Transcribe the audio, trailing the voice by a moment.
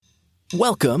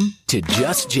Welcome to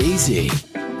Just Jay-Z,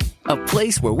 a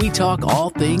place where we talk all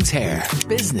things hair,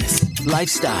 business,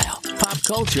 lifestyle, pop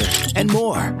culture, and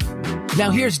more.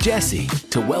 Now here's Jesse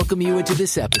to welcome you into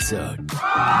this episode.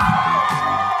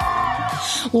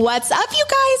 What's up, you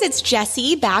guys? It's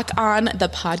Jessie back on the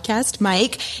podcast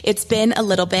mic. It's been a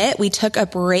little bit. We took a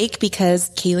break because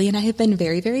Kaylee and I have been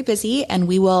very, very busy, and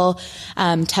we will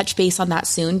touch base on that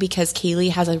soon because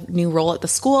Kaylee has a new role at the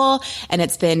school and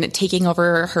it's been taking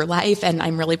over her life, and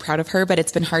I'm really proud of her, but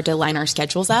it's been hard to line our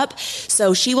schedules up.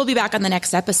 So she will be back on the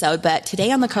next episode. But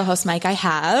today on the co-host mic, I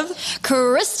have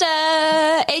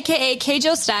Krista, aka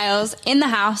Kjo Styles, in the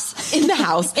house. in the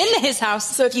house. In his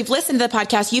house. So if you've listened to the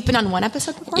podcast, you've been on one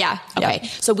episode before? Yeah. Okay.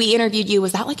 Yep. So we interviewed you.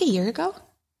 Was that like a year ago?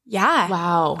 Yeah.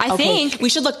 Wow. I think. We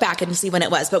should look back and see when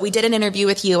it was, but we did an interview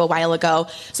with you a while ago.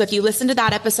 So if you listened to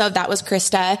that episode, that was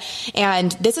Krista.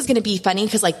 And this is going to be funny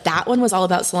because like that one was all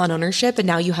about salon ownership, and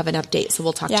now you have an update. So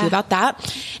we'll talk to you about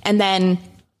that. And then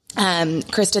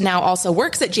Krista now also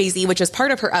works at Jay-Z, which is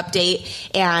part of her update,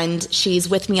 and she's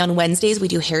with me on Wednesdays. We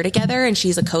do hair together, and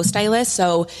she's a co-stylist.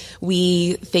 So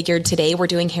we figured today we're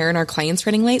doing hair and our client's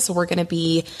running late. So we're going to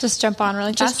be Just jump on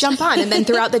really fast. just jump on. And then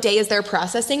throughout the day as they're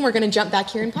processing, we're going to jump back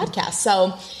here and podcast.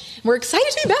 So we're excited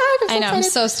to be back. I'm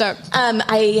so stoked.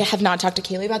 I have not talked to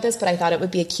Kaylee about this, but I thought it would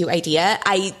be a cute idea.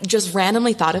 I just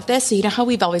randomly thought of this. So you know how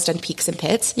we've always done peaks and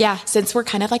pits? Yeah. Since we're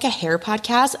kind of like a hair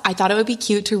podcast, I thought it would be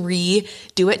cute to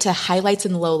redo it to highlights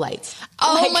and lowlights.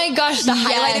 Oh my gosh. The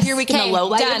highlight of your week and the low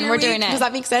light done. of your We're week. doing it. Does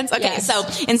that make sense? Okay. Yes.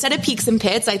 So instead of peaks and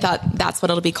pits, I thought that's what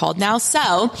it'll be called now.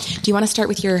 So do you want to start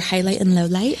with your highlight and low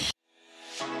light?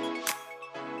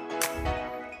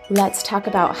 Let's talk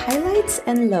about highlights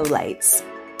and lowlights.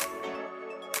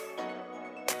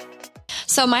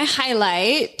 So my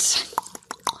highlight,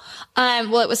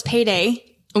 well, it was payday.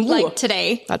 Ooh. Like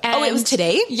today. It was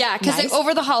today? Yeah, because Nice.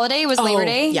 over the holiday, it was Labor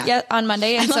Day on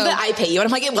Monday. And I love that I pay you. And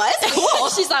I'm like, it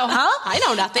was? She's like, huh? I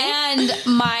know nothing.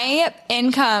 And my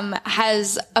income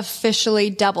has officially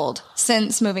doubled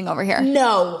since moving over here.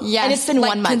 No. Yes. And it's been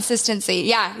 1 month. Consistency.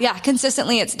 Yeah.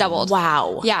 Consistently, it's doubled.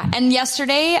 Wow. Yeah. And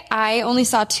yesterday, I only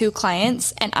saw 2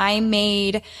 clients, and I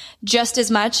made just as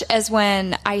much as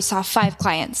when I saw 5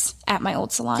 clients at my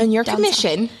old salon. And your downtown.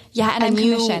 commission. Yeah, and I'm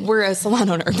commissioned. You were a salon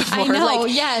owner before. I know,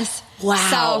 Like, yes. Wow.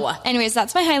 So, anyways,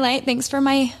 that's my highlight. Thanks for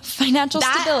my financial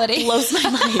stability. Blows my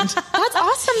mind. That's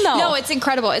awesome, though. No, it's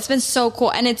incredible. It's been so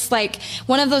cool. And it's like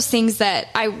one of those things that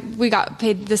we got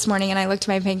paid this morning, and I looked at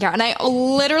my bank account and I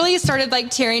literally started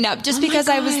like tearing up just because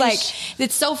I was like,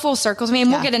 it's so full circle to me.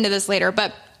 And we'll get into this later,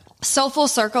 but so full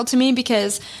circle to me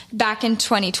because back in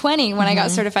 2020, when I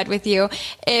got certified with you,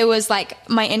 it was like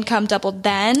my income doubled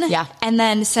then. Yeah. And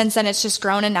then since then it's just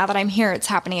grown. And now that I'm here, it's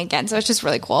happening again. So it's just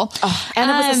really cool. Oh,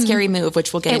 and it was a scary move,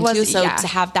 which we'll get into. So yeah. to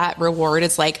have that reward,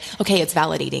 it's like, okay, it's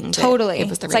validating. Totally. It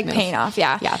was the it's right like move. paying off.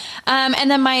 Yeah. Yeah. And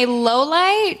then my low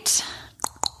light.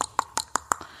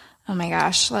 Oh my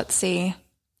gosh. Let's see.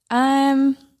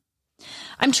 I'm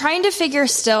trying to figure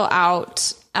still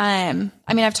out. I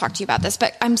mean, I've talked to you about this,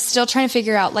 but I'm still trying to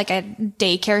figure out like a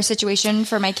daycare situation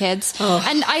for my kids.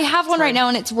 And I have one right now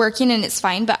and it's working and it's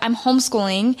fine, but I'm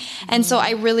homeschooling. And so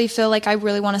I really feel like I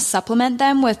really want to supplement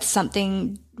them with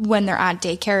something when they're at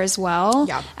daycare as well,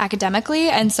 academically.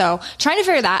 And so trying to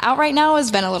figure that out right now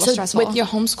has been a little stressful. With your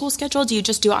homeschool schedule, do you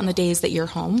just do it on the days that you're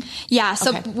home? Yeah.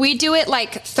 So we do it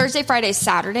like Thursday, Friday,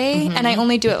 Saturday, and I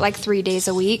only do it like 3 days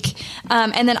a week.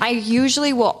 And then I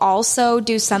usually will also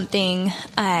do something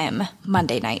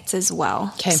Monday nights as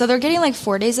well. Okay. So they're getting like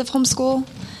 4 days of homeschool.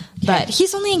 But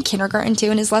he's only in kindergarten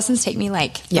too, and his lessons take me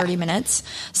like 30 minutes.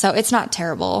 So it's not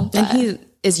terrible. And he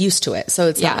is used to it. So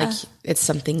it's not Yeah. like it's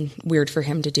something weird for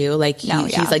him to do. Like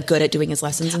he's like good at doing his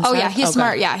lessons and stuff. Oh yeah, he's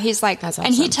smart. Yeah, he's like, That's and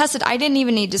he awesome. tested. I didn't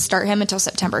even need to start him until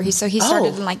September. He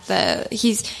started in like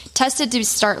he's tested to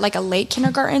start like a late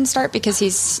kindergarten start because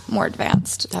he's more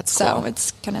advanced. That's so cool.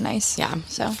 it's kind of nice. Yeah.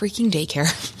 So freaking daycare.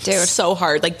 Dude. So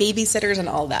hard. Like babysitters and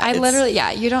all that. I It's- literally,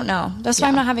 you don't know. That's why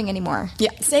I'm not having any more. Yeah,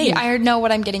 same. I know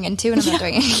what I'm getting into and I'm not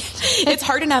doing it. It's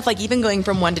hard enough, like even going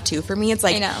from 1 to 2 for me, it's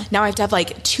like I know. now I have to have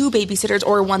like 2 babysitters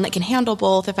or one that can handle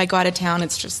both if I go out of town.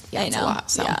 It's just, it's a lot.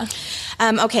 So,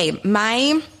 okay.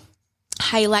 My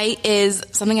highlight is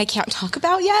something I can't talk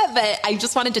about yet, but I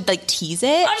just wanted to like tease it.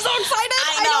 I'm so excited.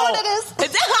 I know what it is.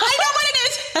 I know what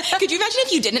it is. Could you imagine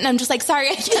if you didn't? And I'm just like, sorry,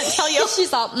 I can't tell you.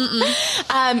 She's all,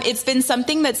 It's been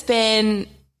something that's been,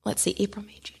 let's see, April,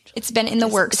 May, June, It's been in the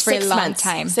works for a long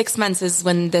time. 6 months is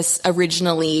when this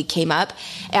originally came up.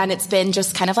 And it's been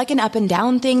just kind of like an up and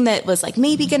down thing that was like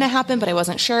maybe going to happen, but I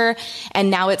wasn't sure.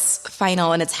 And now it's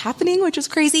final and it's happening, which is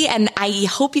crazy. And I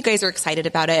hope you guys are excited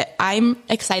about it. I'm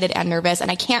excited and nervous,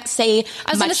 and I can't say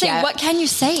I was going to say, yet. What can you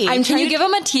say? Can you give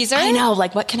them a teaser? I know.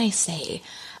 Like, what can I say?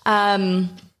 I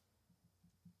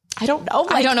don't know.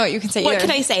 Like, I don't know what you can say either. What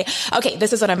can I say? Okay,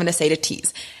 this is what I'm going to say to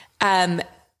tease.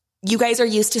 You guys are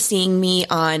used to seeing me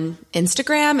on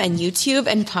Instagram and YouTube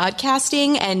and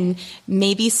podcasting, and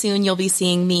maybe soon you'll be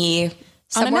seeing me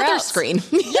somewhere on another else. Screen. Yeah,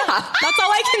 that's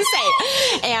all I can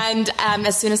say. And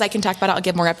as soon as I can talk about it, I'll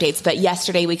give more updates. But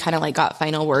yesterday we kind of like got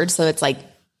final word, so it's like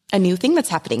a new thing that's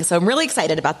happening. So I'm really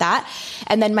excited about that.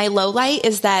 And then my low light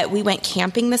is that we went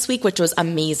camping this week, which was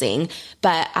amazing,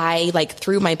 but I like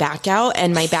threw my back out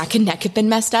and my back and neck have been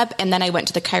messed up. And then I went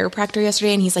to the chiropractor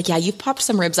yesterday and he's like, yeah, you've popped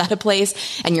some ribs out of place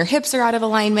and your hips are out of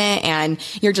alignment and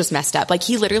you're just messed up. Like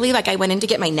he literally, like I went in to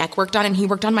get my neck worked on and he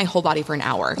worked on my whole body for an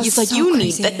hour. He's like, you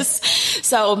need this.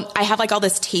 So I have like all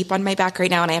this tape on my back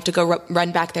right now and I have to go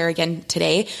run back there again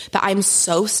today, but I'm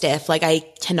so stiff. Like I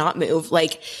cannot move.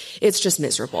 Like it's just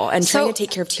miserable. And trying to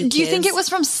take care of two kids. Do you think it was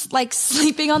from like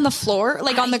sleeping on the floor,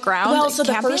 like on the ground? Well, so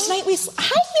camping? the first night hi, babe.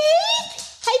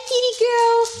 Hi,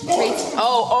 kitty girl.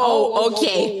 Oh,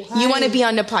 okay. You want to be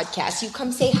on the podcast. You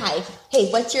come say hi. Hey,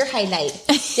 what's your highlight?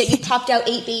 That you popped out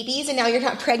 8 babies and now you're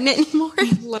not pregnant anymore?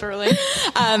 Literally.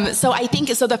 So I think,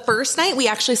 so the first night we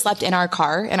actually slept in our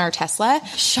car, in our Tesla.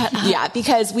 Shut up. Yeah,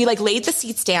 because we like laid the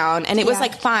seats down and it was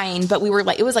like fine, but we were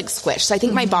like, it was like squished. So I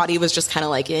think my body was just kind of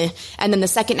like, eh. And then the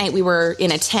second night we were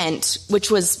in a tent, which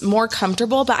was more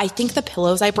comfortable, but I think the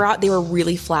pillows I brought, they were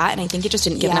really flat and I think it just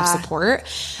didn't give enough support.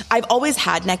 I've always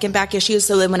had neck and back issues.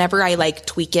 So then whenever I like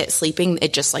tweak it sleeping,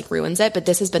 it just like ruins it. But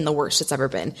this has been the worst it's ever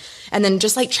been. And then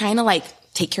just like trying to like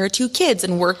take care of 2 kids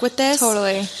and work with this.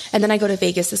 Totally. And then I go to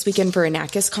Vegas this weekend for a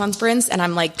NACIS conference and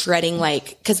I'm like dreading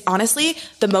like, cause honestly,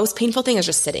 the most painful thing is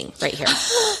just sitting right here.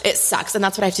 It sucks. And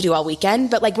that's what I have to do all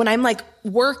weekend. But like when I'm like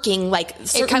working, like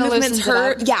certain movements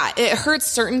hurt. Yeah. It hurts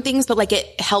certain things, but like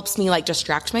it helps me like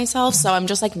distract myself. So I'm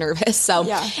just like nervous. So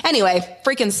anyway,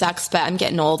 freaking sucks, but I'm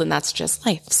getting old and that's just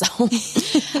life. So,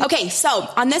 okay. So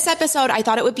on this episode, I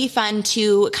thought it would be fun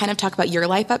to kind of talk about your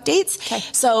life updates. Okay.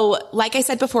 So like I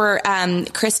said before,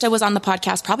 Krista was on the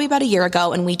podcast probably about a year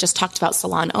ago and we just talked about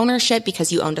salon ownership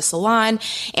because you owned a salon,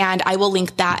 and I will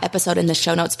link that episode in the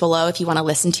show notes below if you want to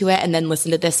listen to it and then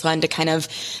listen to this one to kind of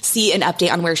see an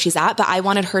update on where she's at. But I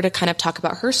wanted her to kind of talk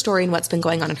about her story and what's been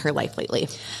going on in her life lately.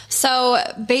 So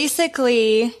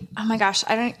basically, oh my gosh,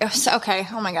 okay.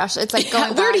 Oh my gosh. It's like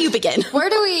going Where do you begin?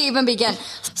 Where do we even begin?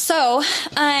 So,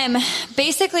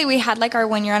 basically we had like our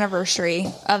 1-year anniversary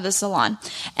of the salon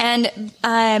and,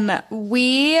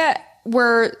 we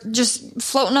were just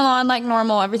floating along like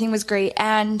normal. Everything was great.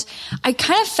 And I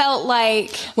kind of felt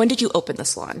like... When did you open the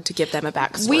salon, to give them a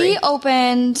backstory? We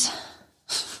opened...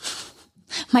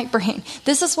 My brain.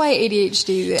 This is why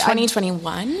ADHD...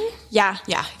 2021? Yeah.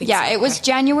 Yeah. Yeah. So. It was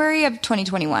January of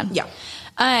 2021. Yeah.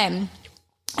 And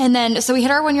then, so we hit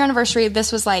our 1-year anniversary.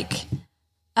 This was like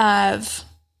of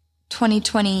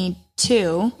 2022.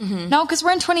 Mm-hmm. No, because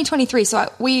we're in 2023.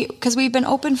 So because we've been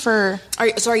open for... Are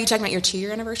you talking about your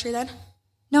 2-year anniversary then?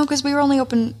 No, because we were only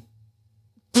open...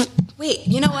 Wait,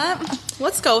 you know what?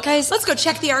 Let's go, guys. Let's go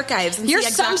check the archives. And you're see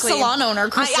exactly. some salon owner,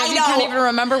 Krista. I know. You can't even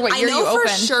remember what year you opened. I know for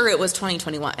sure it was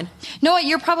 2021. No,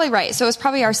 you're probably right. So it was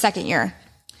probably our 2nd year.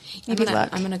 Maybe I'm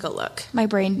going to go look. My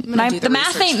brain. The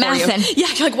math ain't mathin'. Yeah,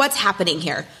 like what's happening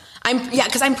here?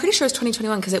 Because I'm pretty sure it's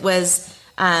 2021 because it was,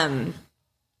 unless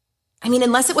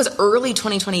it was early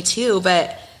 2022,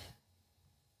 but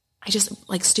I just,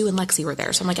 like, Stu and Lexi were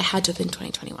there. So I'm like, it had to have been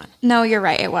 2021. No, you're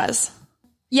right. It was.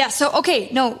 Yeah. So, okay.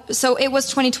 No. So it was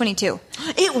 2022.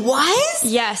 It was?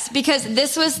 Yes. Because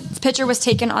this picture was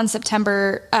taken on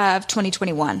September of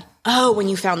 2021. Oh, when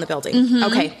you found the building. Mm-hmm.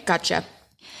 Okay. Gotcha.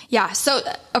 Yeah. So,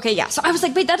 okay. Yeah. So I was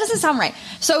like, wait, that doesn't sound right.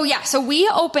 So yeah. So we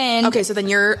opened. Okay. So then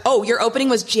your opening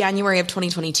was January of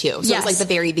 2022. So yes. It was like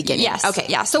the very beginning. Yes. Okay.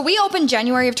 Yeah. So we opened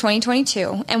January of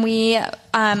 2022 and we had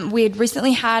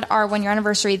recently had our 1-year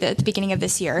anniversary at the beginning of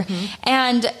this year. Mm-hmm.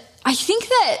 And I think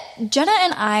that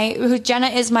Jenna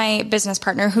is my business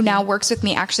partner who now works with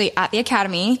me actually at the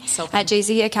Academy, at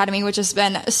Jay-Z Academy, which has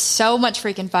been so much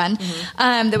freaking fun,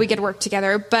 that we get to work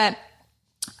together. But,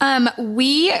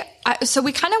 we so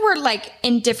we kind of were like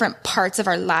in different parts of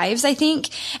our lives, I think.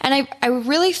 And I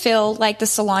really feel like the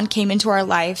salon came into our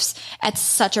lives at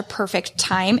such a perfect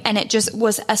time. And it just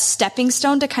was a stepping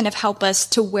stone to kind of help us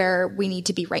to where we need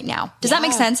to be right now. Does that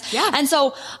make sense? Yeah. And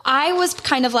so I was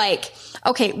kind of like,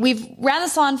 okay, we've ran the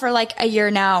salon for like a year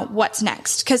now. What's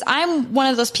next? Cause I'm one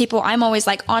of those people, I'm always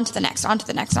like on to the next, on to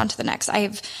the next, on to the next.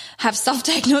 I have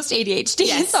self-diagnosed ADHD.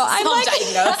 Yes, so I'm like,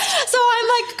 self-diagnosed. so I'm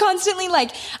like constantly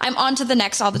like, I'm on to the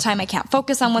next all the time. I can't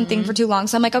focus on one thing for too long.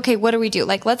 So I'm like, okay, what do we do?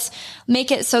 Like, let's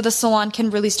make it so the salon can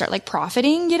really start like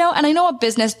profiting, you know? And I know a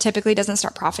business typically doesn't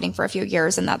start profiting for a few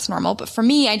years and that's normal. But for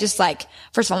me, I just like,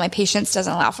 first of all, my patience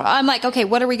doesn't allow for, I'm like, okay,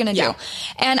 what are we going to do?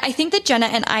 And I think that Jenna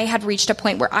and I had reached a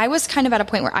point where I was kind of at a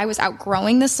point where I was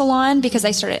outgrowing the salon because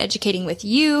I started educating with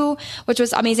you, which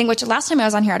was amazing, which last time I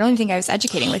was on here, I don't even think I was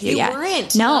educating with you yet. You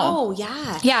weren't. No.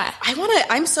 Yeah. Yeah.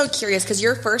 I'm so curious because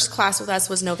your first class with us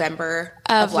was November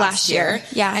of last year.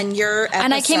 Yeah. And your episode,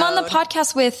 and I came on the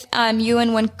podcast with you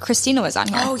and when Christina was on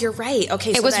here. Oh, you're right.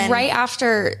 Okay. It was right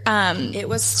after it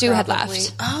was Stu had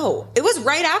left. Oh, it was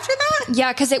right after that?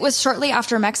 Yeah, because it was shortly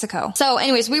after Mexico. So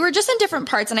anyways, we were just in different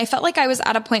parts and I felt like I was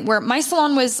at a point where my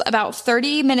salon was about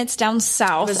 30 minutes down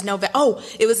south.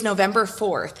 It was November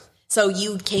 4th. So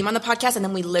you came on the podcast and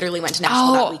then we literally went to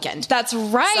Nashville that weekend. That's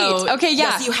right. So, okay, yeah.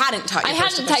 Yes, you hadn't taught your I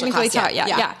hadn't technically taught yet.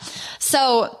 Yeah.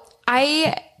 So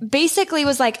I basically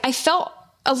was like, I felt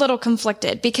a little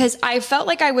conflicted because I felt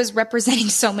like I was representing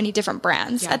so many different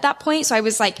brands at that point. So I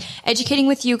was like educating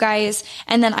with you guys.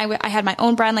 And then I had my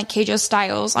own brand like Keijo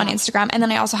Styles on Instagram. And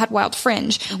then I also had Wild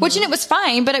Fringe, which and it was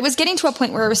fine, but it was getting to a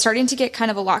point where it was starting to get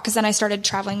kind of a lot. Cause then I started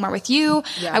traveling more with you.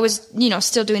 I was,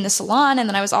 still doing the salon. And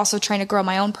then I was also trying to grow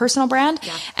my own personal brand.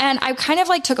 And I kind of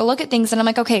like took a look at things and I'm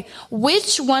like, okay,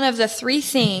 which one of the three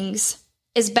things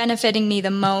is benefiting me the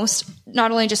most,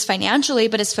 not only just financially,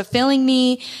 but is fulfilling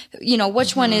me,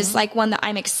 which one is like one that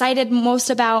I'm excited most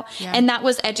about. And that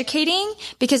was educating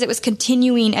because it was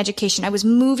continuing education. I was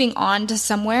moving on to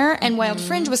somewhere and Wild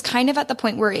Fringe was kind of at the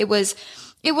point where it was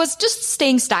just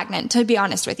staying stagnant, to be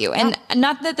honest with you. And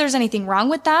not that there's anything wrong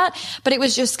with that, but it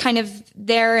was just kind of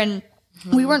there and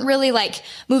we weren't really like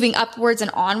moving upwards and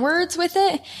onwards with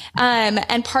it.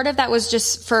 And part of that was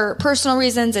just for personal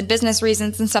reasons and business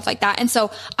reasons and stuff like that. And so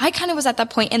I kind of was at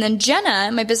that point. And then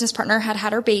Jenna, my business partner, had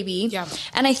her baby. Yeah.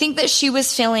 And I think that she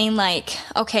was feeling like,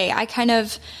 okay,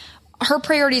 her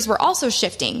priorities were also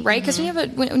shifting, right? Because when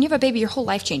you have a baby, your whole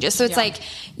life changes. So it's like,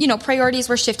 priorities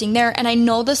were shifting there. And I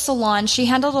know the salon, she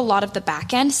handled a lot of the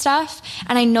back end stuff.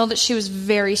 And I know that she was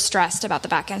very stressed about the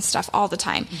back end stuff all the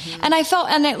time. And I felt,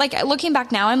 looking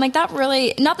back now, I'm like, that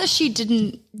really, not that she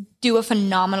didn't do a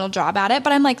phenomenal job at it,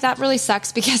 but I'm like, that really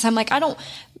sucks because I'm like,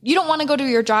 you don't want to go to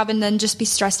your job and then just be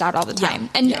stressed out all the time.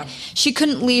 And she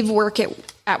couldn't leave work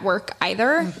at work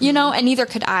either, and neither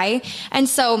could I. And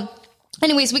so,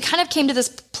 anyways, we kind of came to this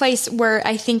place where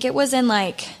I think it was in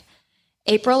like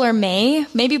April or May,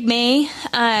 maybe May,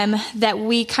 that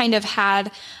we kind of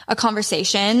had a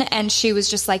conversation and she was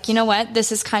just like, you know what,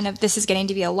 this is getting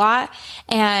to be a lot.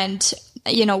 And,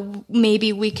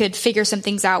 maybe we could figure some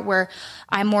things out where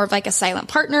I'm more of like a silent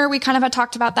partner. We kind of had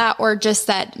talked about that, or just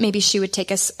that maybe she would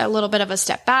take us a little bit of a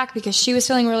step back because she was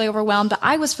feeling really overwhelmed, but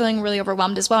I was feeling really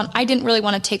overwhelmed as well. And I didn't really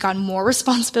want to take on more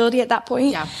responsibility at that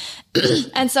point. Yeah.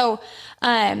 And so,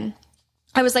 I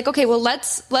was like, okay, well,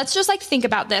 let's just like think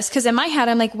about this. Cause in my head,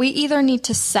 I'm like, we either need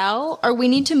to sell or we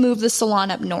need to move the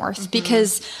salon up north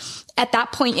because at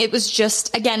that point it was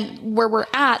just, again, where we're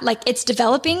at, like it's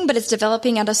developing, but it's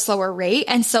developing at a slower rate.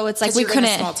 And so it's like, we couldn't,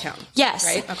 in a small town. Yes.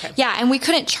 Right? Okay. Yeah. And we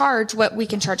couldn't charge what we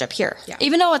can charge up here. Yeah.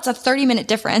 Even though it's a 30-minute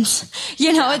difference,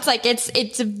 it's like,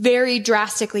 it's very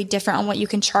drastically different on what you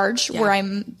can charge where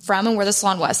I'm from and where the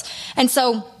salon was. And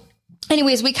so,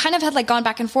 anyways, we kind of had like gone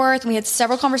back and forth and we had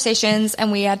several conversations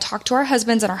and we had talked to our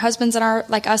husbands and our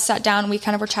like us sat down and we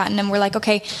kind of were chatting and we're like,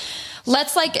 okay,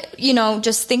 let's like,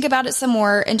 just think about it some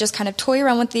more and just kind of toy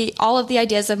around with all of the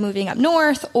ideas of moving up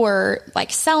north or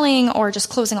like selling or just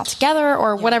closing altogether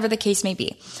or whatever the case may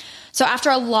be. So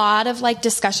after a lot of like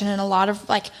discussion and a lot of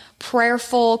like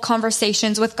prayerful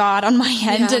conversations with God on my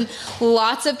end and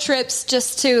lots of trips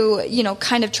just to,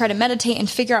 kind of try to meditate and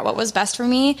figure out what was best for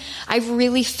me, I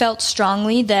really felt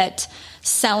strongly that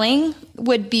selling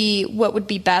would be what would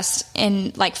be best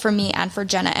in like for me and for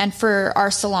Jenna and for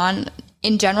our salon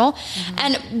in general.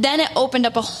 And then it opened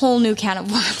up a whole new can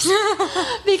of worms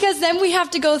because then we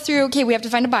have to go through, okay, we have to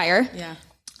find a buyer. Yeah.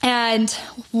 And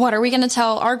what are we going to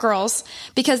tell our girls?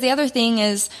 Because the other thing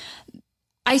is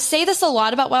I say this a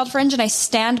lot about Wild Fringe and I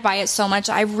stand by it so much.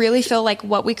 I really feel like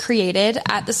what we created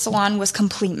at the salon was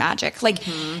complete magic. Like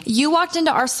you walked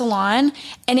into our salon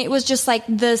and it was just like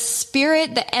the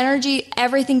spirit, the energy,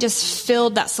 everything just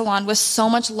filled that salon with so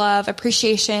much love,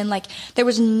 appreciation. Like there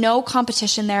was no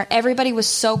competition there. Everybody was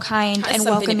so kind and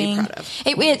welcoming.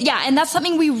 And that's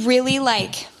something we really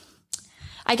like.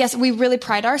 I guess we really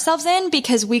pride ourselves in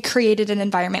because we created an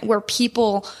environment where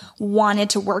people wanted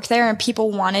to work there and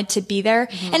people wanted to be there.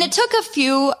 Mm-hmm. And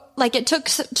it took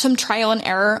some trial and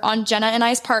error on Jenna and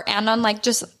I's part and on like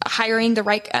just hiring the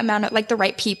right amount of like the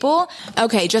right people.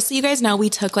 Okay. Just so you guys know, we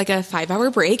took like a 5-hour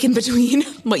break in between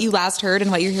what you last heard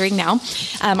and what you're hearing now.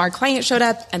 Our client showed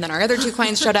up and then our other 2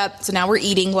 clients showed up. So now we're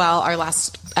eating while our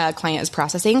last client is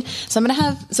processing. So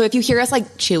so if you hear us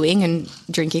like chewing and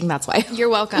drinking, that's why. You're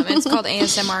welcome. It's called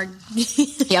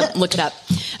ASMR. Yep. Look it up.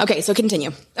 Okay. So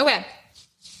continue. Okay.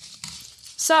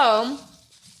 So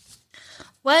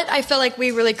what I feel like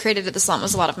we really created at the salon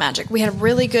was a lot of magic. We had a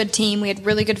really good team. We had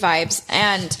really good vibes.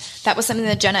 And that was something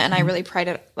that Jenna and I really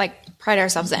pride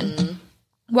ourselves in. Mm-hmm.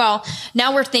 Well,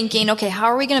 now we're thinking, okay, how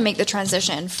are we going to make the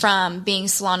transition from being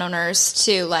salon owners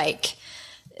to like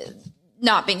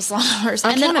not being salon owners?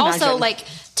 And then also like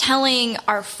telling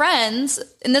our friends,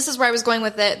 and this is where I was going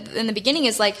with it in the beginning,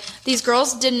 is like these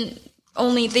girls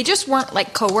they just weren't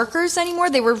like coworkers anymore.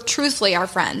 They were truthfully our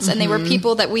friends and they were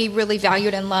people that we really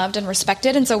valued and loved and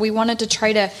respected. And so we wanted to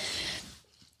try to,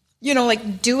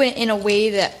 like do it in a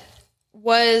way that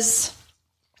was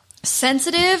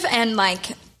sensitive and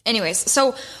like, anyways,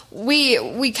 so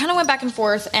we kind of went back and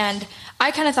forth and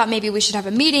I kind of thought maybe we should have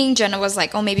a meeting. Jenna was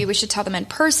like, oh, maybe we should tell them in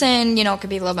person, it could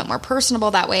be a little bit more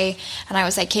personable that way. And I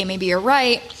was like, hey, maybe you're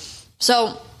right.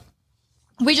 So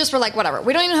we just were like, whatever.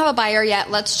 We don't even have a buyer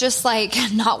yet. Let's just like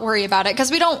not worry about it.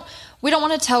 Cause we don't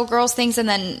want to tell girls things and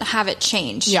then have it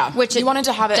change. Yeah. Which you wanted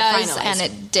to have it does, finalized. and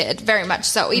it did very much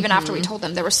so. Even after we told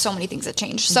them, there were so many things that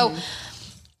changed. So,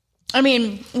 I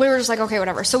mean, we were just like, okay,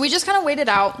 whatever. So we just kind of waited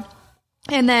out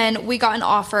and then we got an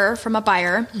offer from a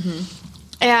buyer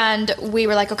and we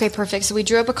were like, okay, perfect. So we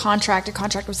drew up a contract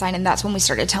was signed and that's when we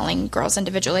started telling girls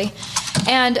individually.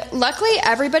 And luckily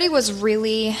everybody was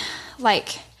really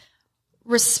like,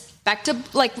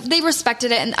 like they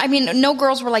respected it. And I mean, no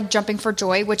girls were like jumping for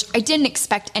joy, which I didn't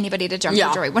expect anybody to jump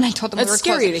for joy when I told them we were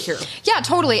scary closing. to hear. Yeah,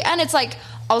 totally. And it's like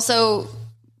also,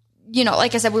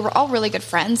 like I said, we were all really good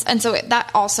friends. And so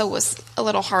that also was a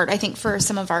little hard, I think, for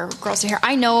some of our girls to hear.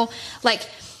 I know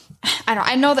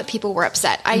that people were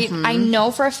upset. I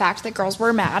know for a fact that girls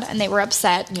were mad and they were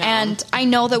upset. Yeah. And I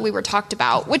know that we were talked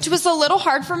about, which was a little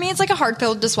hard for me. It's like a hard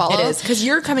pill to swallow. It is, because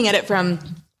you're coming at it from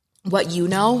what you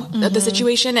know of the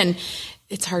situation, and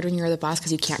it's hard when you're the boss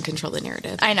because you can't control the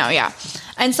narrative. I know, yeah.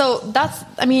 And so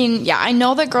I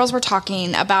know that girls were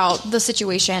talking about the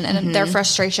situation and their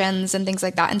frustrations and things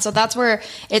like that. And so that's where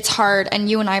it's hard. And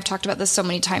you and I have talked about this so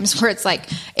many times where it's like,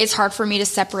 it's hard for me to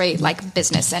separate like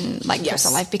business and like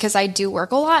personal life because I do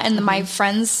work a lot. And my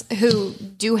friends who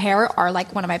do hair are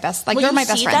like one of my best, like they're my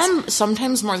best friends. You see them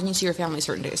sometimes more than you see your family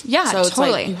certain days. Yeah, so it's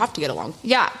totally. Like, you have to get along.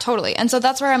 Yeah, totally. And so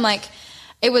that's where I'm like,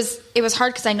 it was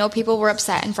hard because I know people were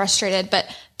upset and frustrated, but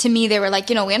to me, they were like,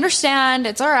 we understand.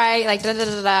 It's all right. Like,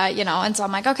 and so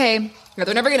I'm like, okay. Yeah,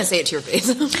 they're never going to say it to your face.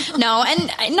 No.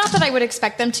 And not that I would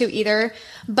expect them to either,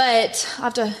 but I'll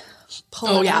have to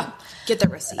pull it out. Get the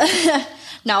receipt.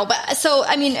 No, but so,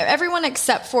 I mean, everyone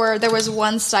except for, there was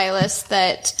one stylist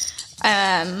that,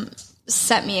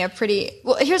 sent me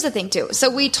well, here's the thing too.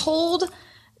 So we told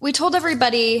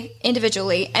everybody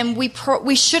individually, and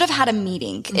we should have had a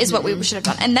meeting is what we should have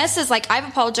done. And this is like, I've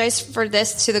apologized for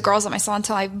this to the girls at my salon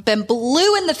until I've been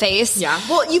blue in the face. Yeah.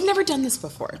 Well, you've never done this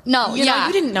before. No. You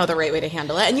didn't know the right way to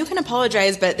handle it, and you can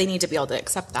apologize, but they need to be able to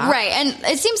accept that. Right. And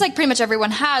it seems like pretty much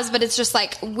everyone has, but it's just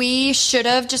like, we should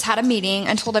have just had a meeting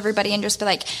and told everybody and just be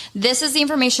like, this is the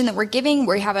information that we're giving.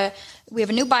 We have a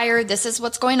new buyer. This is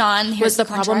what's going on. Here's was the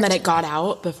problem that it got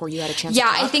out before you had a chance to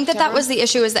talk? I think that was the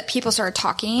issue, is that people started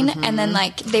talking and then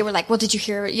like they were like, well, did you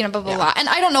hear, blah, blah, blah. And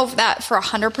I don't know if that for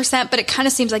 100%, but it kind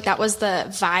of seems like that was the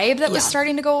vibe that was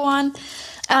starting to go on.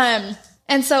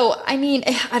 And so, I mean,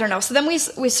 I don't know. So then we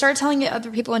started telling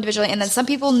other people individually, and then some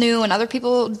people knew and other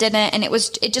people didn't. And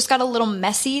it just got a little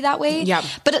messy that way. Yeah.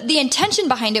 But the intention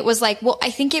behind it was like, well,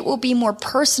 I think it will be more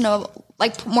personal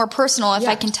if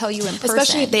I can tell you in person.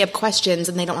 Especially if they have questions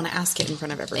and they don't want to ask it in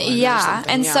front of everyone. Yeah.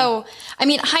 And so, I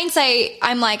mean, hindsight,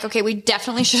 I'm like, okay, we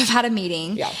definitely should have had a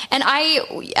meeting. Yeah. And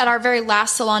at our very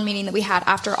last salon meeting that we had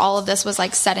after all of this was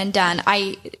like said and done,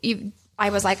 I I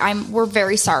was like, we're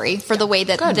very sorry for the way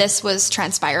that this was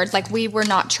transpired. Like, we were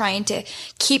not trying to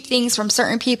keep things from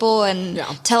certain people and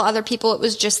tell other people. It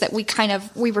was just that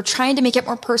we were trying to make it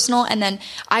more personal. And then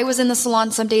I was in the salon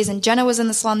some days and Jenna was in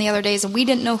the salon the other days, and we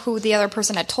didn't know who the other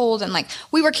person had told. And like,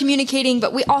 we were communicating,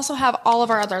 but we also have all of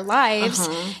our other lives,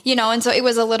 you know? And so it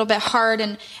was a little bit hard.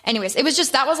 And anyways, it was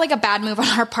just, that was like a bad move on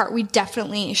our part. We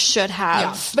definitely should have.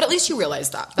 Yeah. But at least you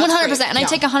realized that. That's 100%. Great. And I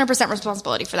take 100%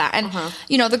 responsibility for that. And,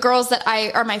 you know, the girls that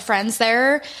are my friends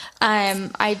there,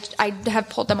 I have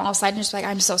pulled them all aside and just like,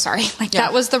 I'm so sorry. Like,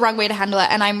 that was the wrong way to handle it.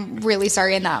 And I'm really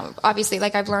sorry. And that, obviously,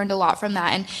 like, I've learned a lot from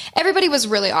that. And everybody was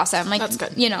really awesome. Like, that's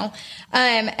good. You know,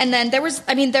 and then there was,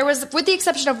 with the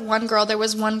exception of one girl, there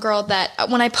was one girl that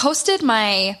when I posted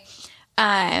my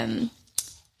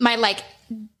like,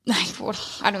 I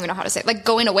don't even know how to say it, like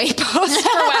going away post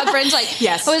for Wild Fringe. Like,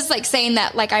 I was like saying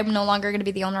that, like, I'm no longer going to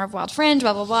be the owner of Wild Fringe,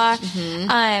 blah, blah, blah.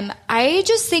 I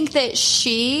just think that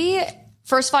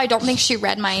first of all, I don't think she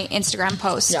read my Instagram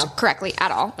post correctly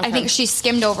at all. Okay. I think she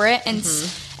skimmed over it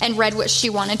and read what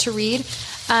she wanted to read.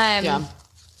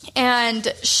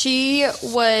 And she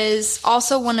was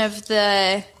also one of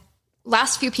the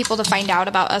last few people to find out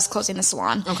about us closing the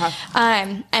salon. Okay.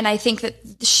 And I think that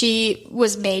she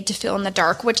was made to feel in the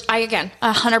dark, which I, again,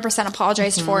 100%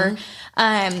 apologized for.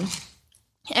 And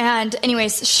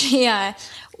anyways,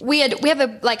 we have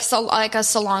a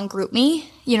salon group me,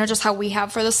 you know, just how we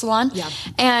have for the salon. Yeah.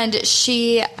 And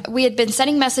we had been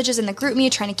sending messages in the group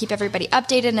me, trying to keep everybody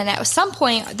updated. And at some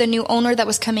point, the new owner that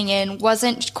was coming in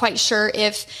wasn't quite sure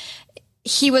if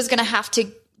he was going to have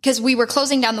to, because we were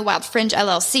closing down the Wild Fringe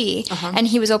LLC and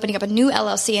he was opening up a new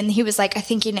LLC, and he was like, I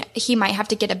think he might have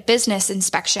to get a business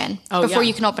inspection before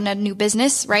you can open a new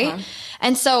business. Right.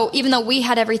 And so even though we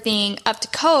had everything up to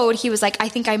code, he was like, I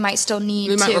think I might still need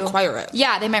to. They might require it.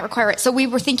 Yeah, they might require it. So we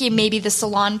were thinking maybe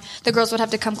the girls would have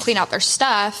to come clean out their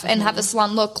stuff and have the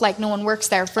salon look like no one works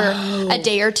there for a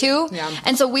day or two. Yeah.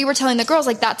 And so we were telling the girls,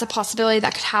 like, that's a possibility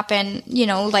that could happen, you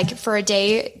know, like for a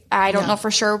day. I don't know for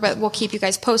sure, but we'll keep you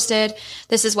guys posted.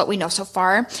 This is what we know so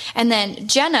far. And then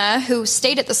Jenna, who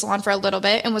stayed at the salon for a little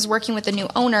bit and was working with the new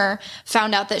owner,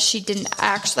 found out that she didn't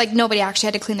nobody actually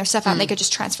had to clean their stuff out and they could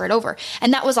just transfer it over.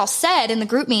 And that was all said in the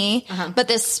group me, but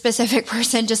this specific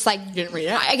person just like didn't read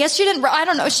it. I guess she didn't. I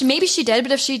don't know. Maybe she did,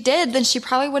 but if she did, then she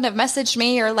probably wouldn't have messaged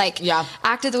me or like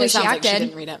acted the way she acted. Like she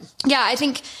didn't read it. Yeah, I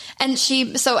think. And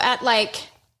so at like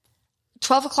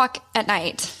 12 o'clock at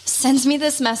night, sends me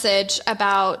this message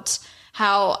about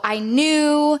how I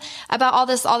knew about all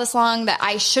this long, that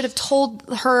I should have told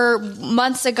her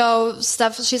months ago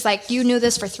stuff. She's like, you knew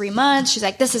this for 3 months. She's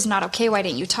like, this is not okay. Why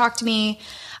didn't you talk to me?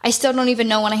 I still don't even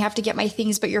know when I have to get my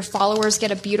things, but your followers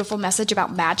get a beautiful message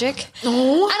about magic.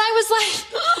 Oh. And I was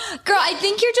like, girl, I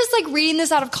think you're just like reading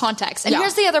this out of context. And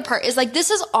here's the other part is like, this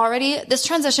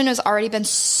transition has already been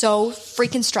so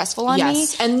freaking stressful on me.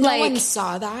 And no one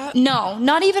saw that. No,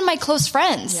 not even my close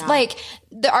friends. Yeah. Like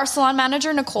our salon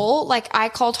manager, Nicole, like I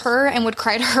called her and would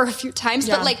cry to her a few times,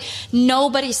 but like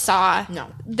nobody saw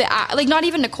like not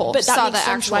even Nicole saw the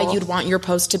actual. Why you'd want your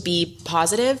post to be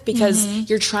positive, because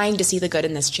you're trying to see the good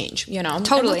in this change, you know?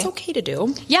 Totally. And that's okay to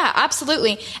do. Yeah,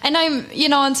 absolutely. And I'm, you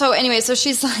know, and so anyway, so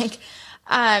she's like,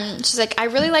 I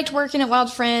really liked working at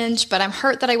Wild Fringe, but I'm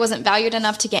hurt that I wasn't valued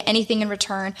enough to get anything in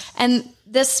return. And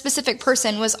this specific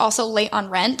person was also late on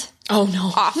rent. Oh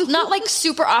no. Not like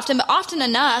super often, but often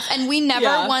enough. And we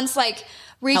never once like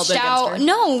reached out.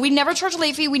 No, we never charged a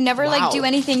late fee. We never like do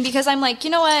anything, because I'm like, you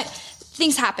know what?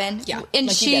 Things happen. Yeah. And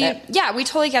like we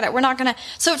totally get it. We're not going to.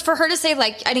 So for her to say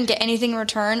like, I didn't get anything in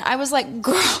return, I was like,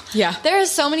 girl, there are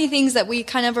so many things that we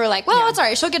kind of were like, well, it's all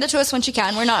right. She'll get it to us when she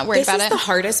can. We're not worried about it. This is the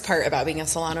hardest part about being a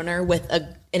salon owner with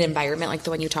an environment like the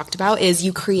one you talked about, is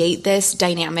you create this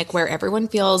dynamic where everyone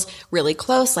feels really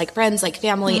close, like friends, like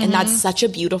family. And that's such a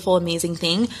beautiful, amazing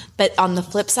thing. But on the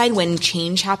flip side, when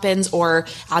change happens, or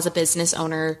as a business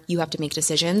owner, you have to make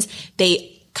decisions,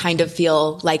 they kind of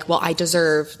feel like, well, I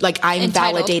deserve, like I'm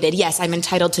validated. Yes, I'm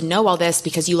entitled to know all this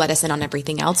because you let us in on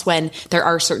everything else, when there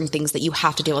are certain things that you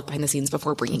have to deal with behind the scenes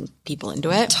before bringing people into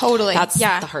it. Totally. That's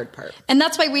the hard part. And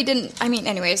that's why we didn't,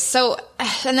 anyways. So,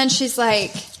 and then she's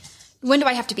like, when do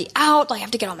I have to be out? Do I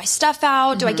have to get all my stuff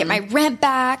out? Do I get my rent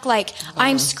back? Like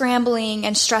I'm scrambling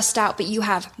and stressed out, but you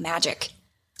have magic.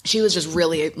 She was just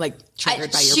really like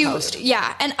triggered by your post.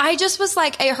 Yeah. And I just was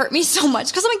like, it hurt me so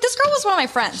much, because I'm like, this girl was one of my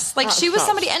friends. Like she was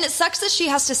somebody, and it sucks that she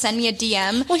has to send me a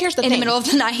DM in the middle of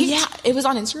the night. Yeah. It was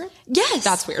on Instagram? Yes.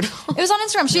 That's weird. It was on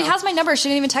Instagram. She has my number. She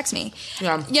didn't even text me.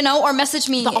 Yeah. You know, or message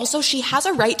me. But also she has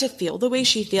a right to feel the way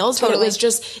she feels. Totally. But it was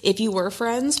just, if you were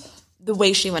friends, the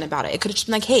way she went about it. It could have just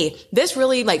been like, hey, this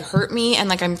really like hurt me and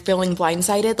like I'm feeling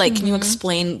blindsided. Like, can you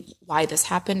explain why this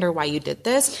happened or why you did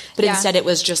this? But instead it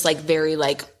was just like very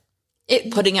like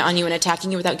putting it on you and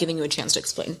attacking you without giving you a chance to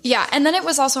explain. Yeah. And then it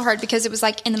was also hard because it was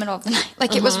like in the middle of the night.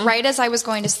 Like it was right as I was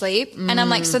going to sleep. And I'm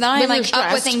like, so then I'm like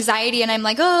up with anxiety and I'm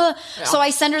like, oh. Yeah. So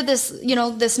I sent her this, you know,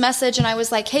 this message and I was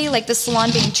like, hey, like the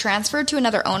salon being transferred to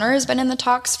another owner has been in the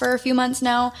talks for a few months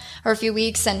now or a few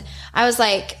weeks. And I was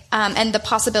like, and the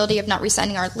possibility of not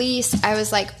re-signing our lease. I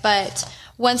was like, but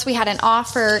once we had an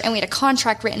offer and we had a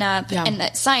contract written up and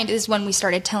that signed is when we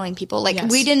started telling people, like,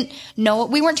 we didn't know,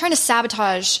 we weren't trying to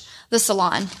sabotage the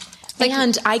salon. Like,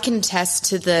 and I can attest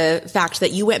to the fact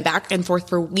that you went back and forth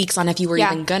for weeks on if you were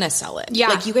even gonna sell it. Yeah.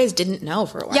 Like you guys didn't know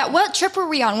for a while. Yeah. What trip were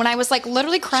we on when I was like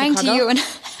literally crying Chicago? to you? And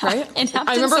right? And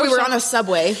I remember we were on a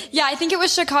subway. Yeah. I think it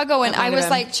was Chicago and I was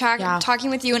like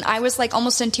talking with you and I was like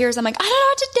almost in tears. I'm like, I don't know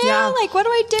what to do. Yeah. Like, what do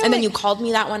I do? And then you called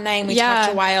me that one night and we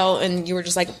talked a while and you were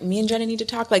just like, me and Jenna need to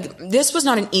talk. Like this was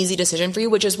not an easy decision for you,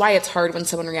 which is why it's hard when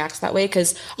someone reacts that way.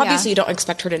 Cause obviously you don't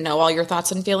expect her to know all your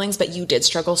thoughts and feelings, but you did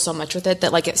struggle so much with it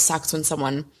that like it sucks when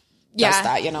someone does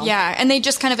that, you know? Yeah. And they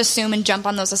just kind of assume and jump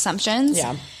on those assumptions.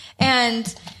 Yeah. And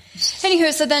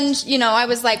anywho, so then, you know, I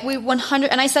was like,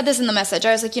 and I said this in the message,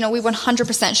 I was like, you know, we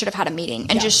 100% should have had a meeting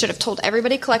and just should have told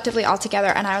everybody collectively all together.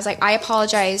 And I was like, I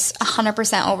apologize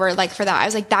 100% over like for that. I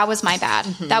was like, that was my bad.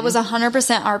 Mm-hmm. That was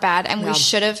 100% our bad. And we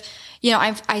should have, you know,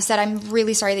 I said, I'm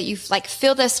really sorry that you like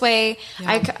feel this way.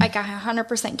 Yeah. I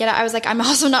 100% get it. I was like, I'm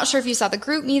also not sure if you saw the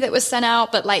group me that was sent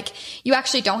out, but like you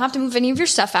actually don't have to move any of your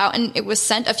stuff out. And it was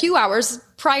sent a few hours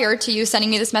prior to you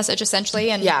sending me this message essentially.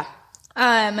 And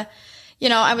you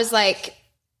know, I was like,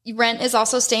 rent is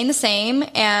also staying the same.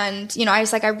 And, you know, I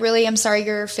was like, I really am sorry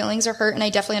your feelings are hurt and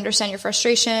I definitely understand your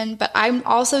frustration, but I'm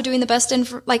also doing the best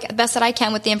that I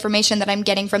can with the information that I'm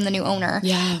getting from the new owner.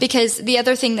 Yeah. Because the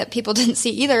other thing that people didn't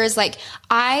see either is like,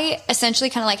 I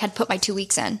essentially kind of like had put my 2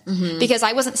 weeks in because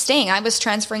I wasn't staying. I was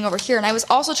transferring over here and I was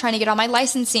also trying to get all my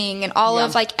licensing and all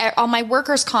of like all my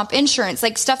workers' comp insurance,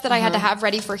 like stuff that I had to have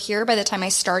ready for here by the time I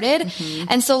started.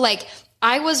 And so like,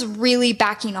 I was really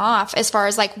backing off as far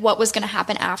as like what was going to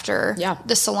happen after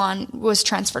the salon was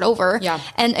transferred over. Yeah.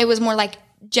 And it was more like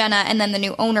Jenna and then the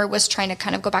new owner was trying to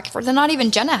kind of go back and forth. And not even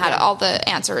Jenna had all the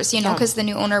answers, you know, because the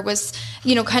new owner was,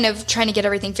 you know, kind of trying to get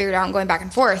everything figured out and going back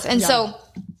and forth. And so,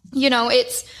 you know,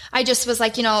 I just was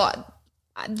like, you know,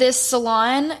 this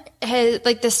salon has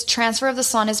like this transfer of the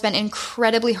salon has been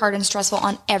incredibly hard and stressful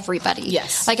on everybody.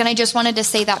 Yes. Like, and I just wanted to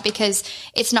say that because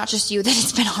it's not just you that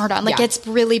it's been hard on, like it's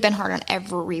really been hard on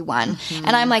everyone.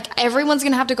 And I'm like, everyone's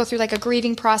going to have to go through like a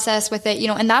grieving process with it, you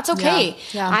know, and that's okay.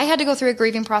 Yeah. I had to go through a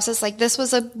grieving process. Like this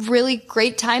was a really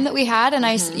great time that we had. And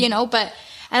I, you know,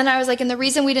 and I was like, and the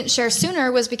reason we didn't share sooner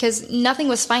was because nothing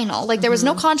was final. Like there was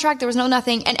no contract, there was no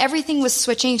nothing, and everything was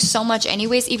switching so much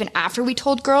anyways, even after we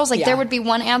told girls, like there would be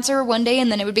one answer one day and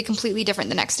then it would be completely different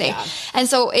the next day. Yeah. And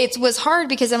so it was hard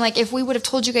because I'm like, if we would have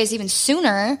told you guys even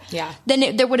sooner,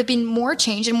 then there would have been more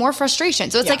change and more frustration.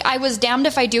 So it's like, I was damned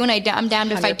if I do and I'm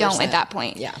damned if I don't at that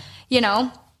point. Yeah. You know?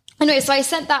 Anyway, so I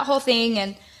sent that whole thing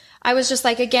and I was just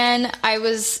like, again,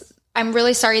 I'm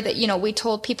really sorry that, you know, we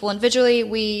told people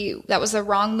individually, that was the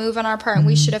wrong move on our part and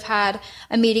we should have had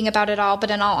a meeting about it all.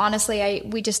 But in all honesty,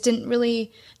 we just didn't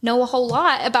really know a whole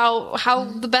lot about how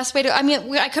the best way to, I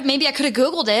mean, I could have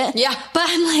Googled it. Yeah. But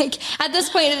I'm like, at this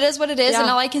point, it is what it is. Yeah.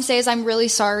 And all I can say is I'm really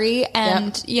sorry.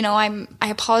 And, you know, I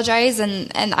apologize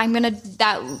and I'm going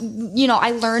to, you know,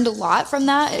 I learned a lot from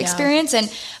that experience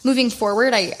and moving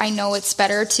forward, I know it's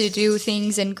better to do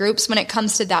things in groups when it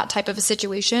comes to that type of a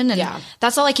situation. And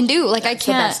that's all I can do. Like I can't,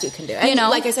 the best you can do. And you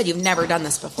know, like I said, you've never done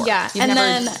this before. Yeah. You've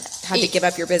never had to give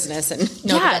up your business and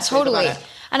know the best way about it.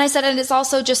 And I said, and it's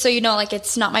also just so you know, like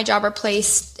it's not my job or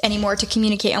place anymore to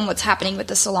communicate on what's happening with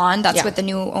the salon. That's with the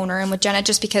new owner and with Jenna,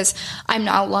 just because I'm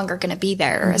no longer going to be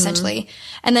there essentially.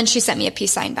 And then she sent me a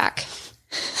peace sign back.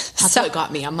 That's what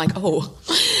got me. I'm like, oh,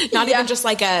 not even just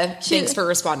like a thanks for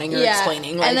responding or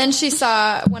explaining. Like, and then she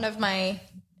saw one of my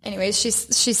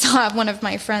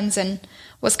friends and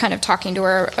was kind of talking to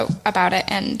her about it.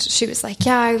 And she was like,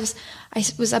 yeah, I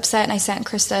was upset and I sent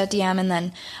Krista a DM and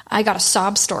then I got a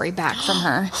sob story back from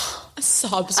her. A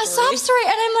sob story.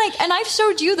 And I'm like, and I've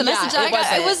showed you the message.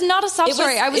 It was not a sob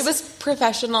story. It was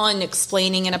professional and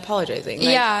explaining and apologizing.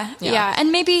 Right? Yeah.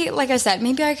 And maybe, like I said,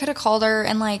 maybe I could have called her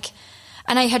and like,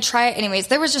 and I had tried anyways.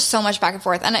 There was just so much back and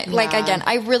forth. And like, again,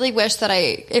 I really wish that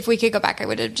if we could go back, I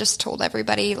would have just told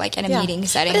everybody like in a meeting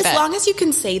setting. But as long as you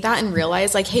can say that and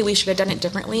realize like, hey, we should have done it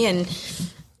differently and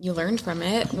you learned from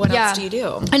it. What else do you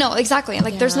do? I know, exactly.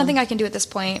 Like there's nothing I can do at this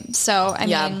point. So, I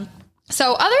mean,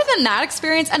 So other than that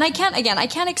experience, and I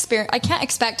can't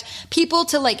expect people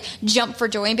to like jump for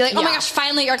joy and be like, oh my gosh,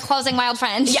 finally you're closing Wild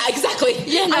Friend. Yeah, exactly.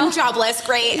 You know? I'm jobless.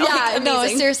 Great. Yeah, like, no,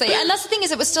 seriously. And that's the thing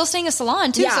is it was still staying a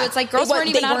salon too. So it's like girls weren't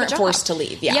even out of a job. Forced to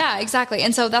leave. Yeah. Yeah, exactly.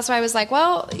 And so that's why I was like,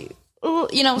 well,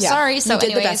 you know, sorry. So you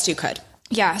did the best you could.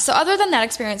 Yeah. So other than that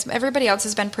experience, everybody else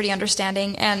has been pretty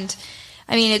understanding. And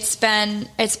I mean, it's been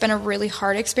a really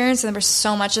hard experience, and there was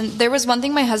so much. And there was one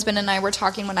thing my husband and I were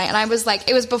talking one night, and I was like,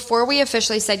 it was before we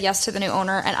officially said yes to the new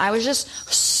owner, and I was just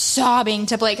sobbing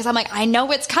to Blake because I'm like, I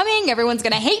know it's coming. Everyone's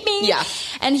going to hate me. Yeah.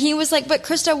 And he was like, but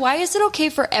Krista, why is it okay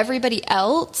for everybody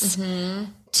else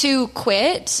to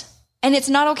quit? And it's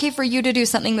not okay for you to do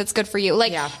something that's good for you.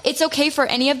 Like, it's okay for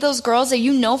any of those girls that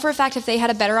you know for a fact if they had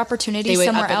a better opportunity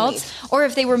somewhere else, or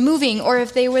if they were moving, or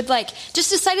if they would like just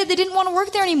decided they didn't want to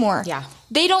work there anymore. Yeah.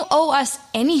 They don't owe us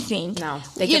anything. No.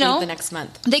 They could leave the next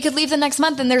month. They could leave the next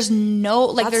month, and there's no,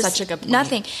 like, that's there's such a good point.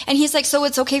 Nothing. And he's like, so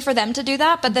it's okay for them to do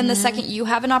that, but then the second you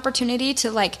have an opportunity to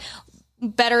like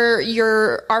better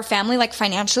our family, like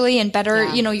financially, and better,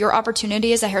 you know, your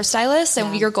opportunity as a hairstylist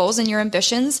and your goals and your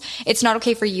ambitions, it's not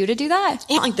okay for you to do that.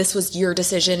 And like this was your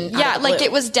decision. Yeah, like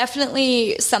it was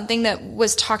definitely something that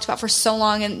was talked about for so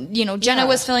long, and you know, Jenna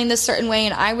was feeling this certain way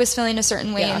and I was feeling a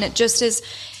certain way, and it just is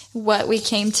what we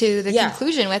came to the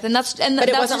conclusion with. And but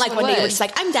it wasn't like one day you were just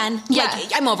like, I'm done. Yeah.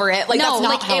 Like, I'm over it. Like, no, that's not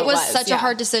like how it was such a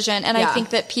hard decision. And I think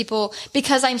that people,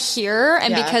 because I'm here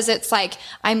and because it's like,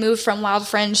 I moved from Wild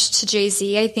Fringe to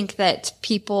Jay-Z, I think that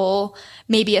people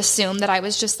maybe assume that I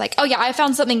was just like, oh yeah, I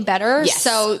found something better. Yes.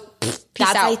 So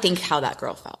that's, I think, how that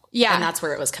girl felt. Yeah. And that's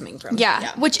where it was coming from.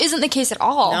 Yeah. Which isn't the case at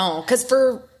all. No. Cause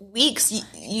for weeks,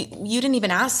 you didn't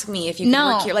even ask me if you could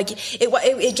work here. Like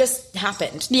it just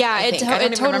happened. Yeah. I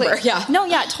don't even remember. Yeah. No,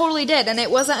 yeah, it totally did. And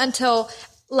it wasn't until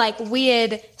like we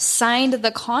had signed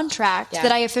the contract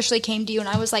that I officially came to you and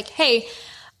I was like, hey,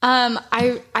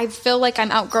 I feel like I'm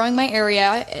outgrowing my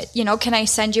area. You know, can I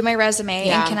send you my resume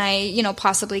and can I, you know,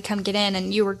 possibly come get in?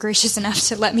 And you were gracious enough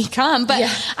to let me come. But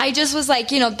I just was like,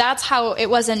 you know, that's how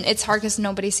it was. And it's hard because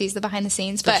nobody sees the behind the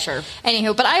scenes. But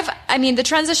anywho, the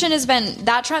transition has been,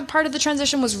 part of the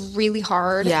transition was really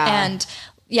hard. Yeah. And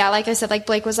yeah, like I said, like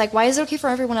Blake was like, why is it okay for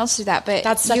everyone else to do that? But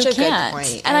that's such a good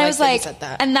point. And I was like,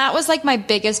 and that was like my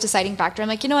biggest deciding factor. I'm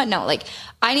like, you know what? No, like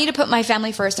I need to put my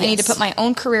family first. I need to put my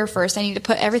own career first. I need to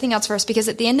put everything else first, because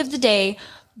at the end of the day,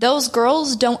 those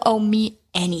girls don't owe me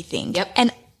anything. Yep.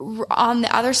 And on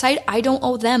the other side, I don't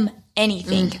owe them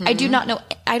anything. I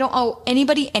don't owe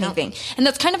anybody anything. And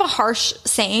that's kind of a harsh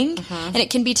saying, and it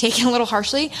can be taken a little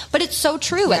harshly, but it's so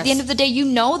true. Yes. At the end of the day, you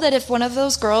know that if one of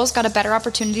those girls got a better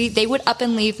opportunity, they would up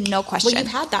and leave, no question. Well,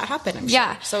 you've had that happen, I'm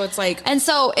sure. So it's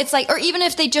like, or even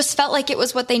if they just felt like it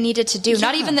was what they needed to do,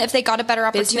 not even if they got a better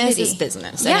opportunity. Business is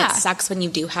business. And it sucks when you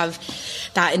do have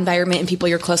that environment and people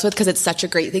you're close with, because it's such a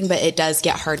great thing, but it does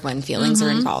get hard when feelings are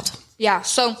involved. Yeah.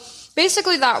 So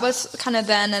basically that was kind of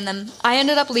then, and then I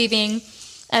ended up leaving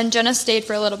and Jenna stayed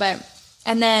for a little bit.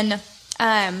 And then,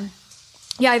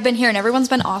 I've been here and everyone's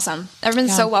been awesome.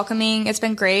 Everyone's so welcoming. It's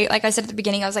been great. Like I said at the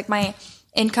beginning, I was like, my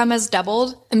income has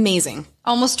doubled. Amazing.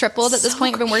 Almost tripled at this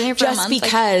point. I've been working here for a month. Just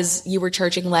because you were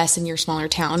charging less in your smaller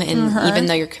town, and even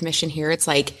though your commission here, it's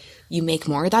like, you make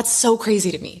more. That's so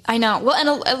crazy to me. I know. Well, and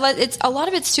a lot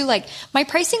of it's too, like, my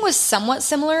pricing was somewhat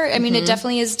similar. I mean, it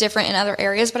definitely is different in other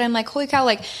areas, but I'm like, holy cow,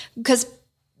 like, because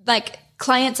like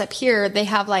clients up here, they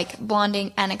have like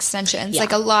blonding and extensions.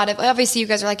 Like a lot of, obviously you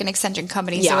guys are like an extension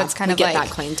company, so it's kind of like that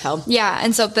clientele. Yeah.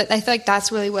 And so, but I feel like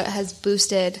that's really what has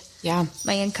boosted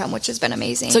my income, which has been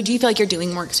amazing. So do you feel like you're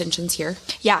doing more extensions here?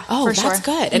 Yeah. Oh, for sure. That's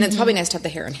good. And it's probably nice to have the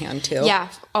hair in hand too. Yeah.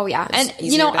 Oh yeah. It's and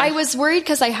you know, I was worried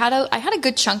because I had a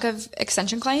good chunk of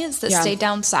extension clients that stayed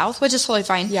down south, which is totally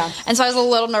fine. Yeah. And so I was a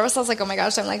little nervous. I was like, oh my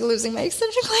gosh, I'm like losing my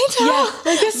extension clientele. Yeah.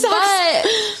 Like it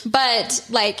sucks. But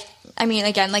like, I mean,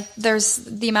 again, like there's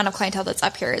the amount of clientele that's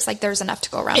up here is like there's enough to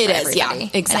go around for everybody. Yeah,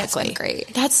 exactly. And it's been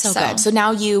great. That's so good. So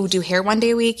now you do hair one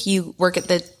day a week, you work at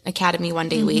the academy one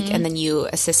day a week, and then you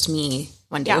assist me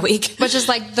one day a week. Which is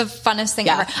like the funnest thing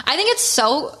ever. I think it's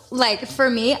so, like, for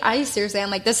me, I'm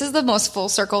like, this is the most full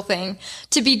circle thing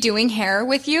to be doing hair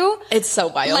with you. It's so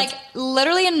wild. Like,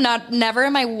 literally never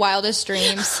in my wildest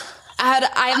dreams.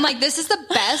 I'm like, this is the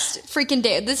best freaking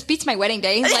day. This beats my wedding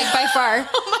day, like by far.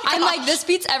 I'm like, this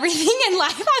beats everything in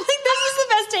life. I'm like, this is the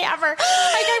best best day ever. Like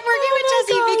I'm working with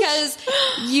Jesse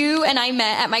because you and I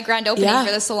met at my grand opening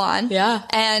for the salon. Yeah.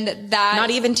 And that not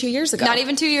even 2 years ago. Not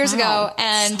even 2 years ago.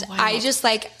 And I just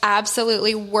like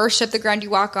absolutely worship the ground you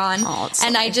walk on. Oh,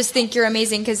 and I just think you're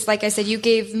amazing because like I said, you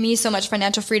gave me so much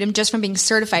financial freedom just from being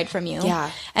certified from you.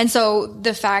 Yeah. And so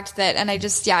the fact that, and I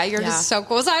just, you're just so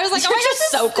cool. So I was like, you're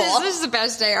just so cool. This is the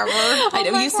best day ever. I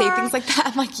know you say things like that.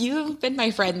 I'm like, you've been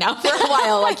my friend now for a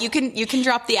while. Like you can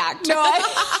drop the act. No,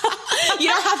 you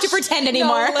don't have to pretend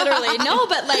anymore. No, literally. No,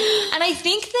 but like, and I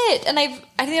think that, and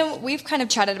I think we've kind of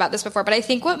chatted about this before, but I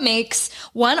think what makes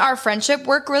one, our friendship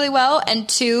work really well, and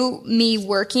two, me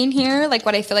working here, like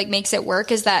what I feel like makes it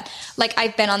work is that like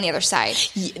I've been on the other side.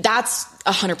 That's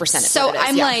 100%. So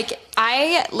I'm like,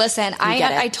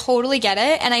 I totally get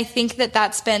it. And I think that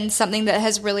that's been something that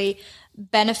has really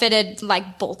benefited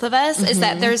like both of us is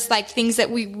that there's like things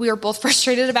that we were both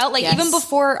frustrated about. Like even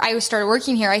before I started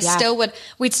working here,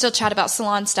 we'd still chat about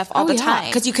salon stuff all the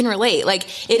time. Cause you can relate.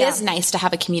 Like it is nice to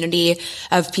have a community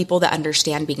of people that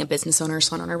understand being a business owner,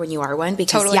 salon owner when you are one,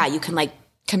 because you can like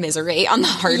commiserate on the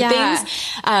hard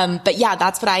things. But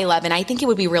that's what I love. And I think it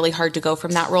would be really hard to go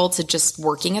from that role to just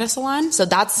working at a salon. So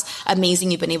that's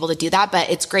amazing. You've been able to do that, but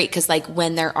it's great. Cause like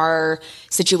when there are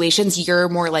situations, you're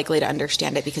more likely to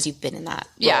understand it because you've been in that role.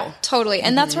 Yeah, totally.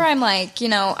 And that's where I'm like, you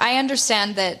know, I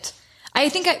understand I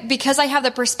think because I have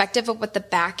the perspective of what the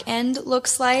back end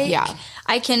looks like,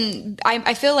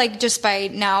 I feel like just by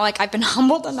now, like I've been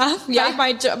humbled enough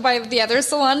by the other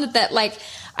salon that like,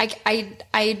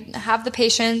 I have the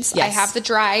patience, I have the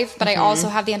drive, but I also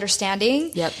have the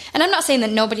understanding. Yep. And I'm not saying that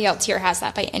nobody else here has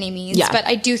that by any means, but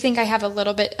I do think I have a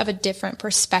little bit of a different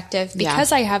perspective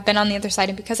because I have been on the other side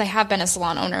and because I have been a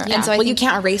salon owner. Yeah. And so you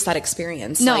can't erase that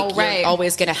experience. No, like, you're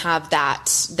always going to have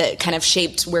that kind of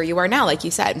shaped where you are now, like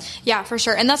you said. Yeah, for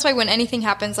sure. And that's why when anything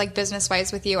happens like business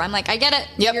wise with you, I'm like, I get it.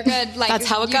 Yep. You're good. Like that's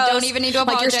how it goes. You don't even need to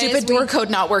apologize. Like your stupid door code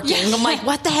not working. I'm like,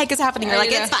 what the heck is happening? You're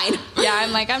like, it's fine. Yeah.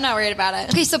 I'm like, I'm not worried about it.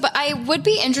 Okay. So, but I would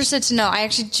be interested to know, I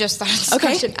actually just thought of this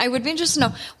question. I would be interested to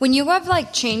know, when you have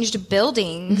like changed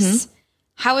buildings,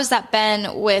 how has that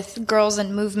been with Girls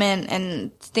in Movement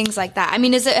and things like that? I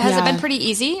mean, has it been pretty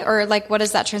easy, or like what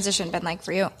has that transition been like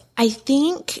for you? I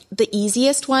think the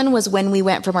easiest one was when we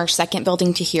went from our second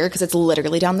building to here, because it's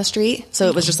literally down the street. So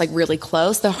it was just like really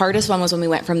close. The hardest one was when we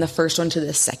went from the first one to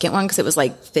the second one, because it was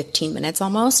like 15 minutes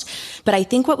almost. But I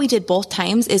think what we did both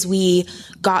times is we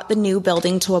got the new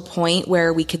building to a point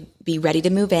where we could be ready to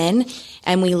move in,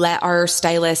 and we let our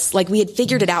stylists, like we had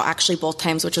figured it out actually both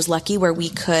times, which was lucky, where we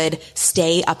could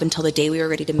stay up until the day we were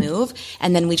ready to move.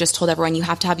 And then we just told everyone, you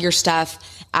have to have your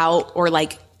stuff out or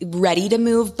like ready to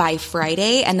move by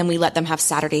Friday. And then we let them have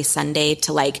Saturday, Sunday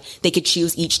to like, they could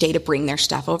choose each day to bring their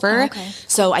stuff over.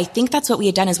 So I think that's what we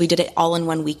had done, is we did it all in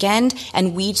one weekend,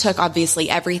 and we took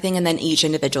obviously everything, and then each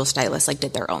individual stylist like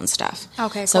did their own stuff.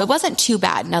 So it wasn't too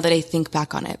bad now that I think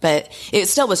back on it, but it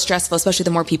still was stressful, especially the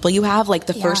more people you have. Like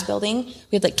the first building,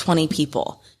 we had like 20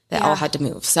 people that all had to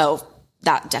move. So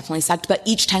that definitely sucked. But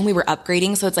each time we were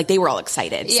upgrading, so it's like they were all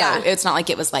excited. So it's not like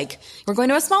it was like, we're going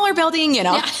to a smaller building, you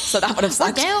know? So that would have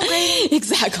sucked. Downgrading.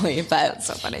 Exactly. But that's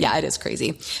so funny. Yeah, it is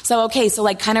crazy. So, okay. So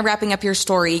like kind of wrapping up your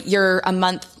story, you're a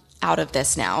month out of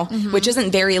this now, which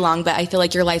isn't very long, but I feel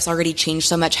like your life's already changed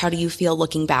so much. How do you feel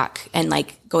looking back and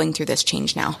like going through this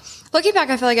change now? Looking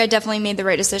back, I feel like I definitely made the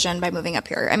right decision by moving up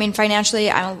here. I mean, financially,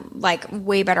 I'm like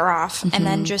way better off. And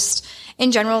then just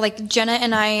in general, like Jenna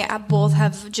and I both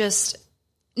have just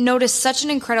noticed such an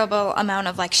incredible amount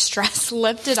of like stress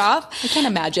lifted off. I can't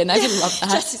imagine. I would love that.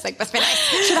 Jesse's like, must be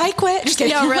nice. Should I quit? Just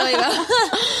kidding. No, really though.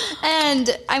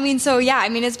 And I mean, so yeah, I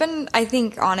mean, it's been, I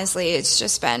think honestly, it's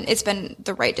been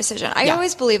the right decision. I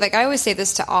always believe, like I always say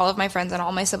this to all of my friends and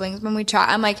all my siblings when we chat.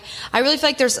 I'm like, I really feel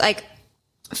like there's like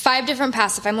 5 different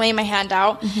paths. If I'm laying my hand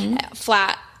out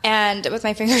flat and with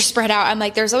my fingers spread out, I'm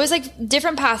like, there's always like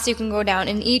different paths you can go down,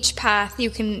 and each path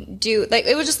you can do, like,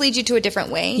 it would just lead you to a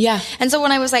different way. Yeah. And so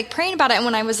when I was like praying about it, and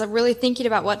when I was really thinking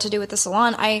about what to do with the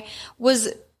salon, I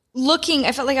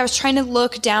felt like I was trying to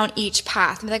look down each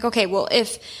path and be like, okay, well,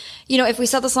 if we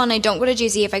sell the salon and I don't go to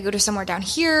Jay-Z, if I go to somewhere down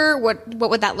here, what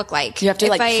would that look like? You have to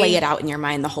play it out in your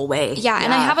mind the whole way. Yeah.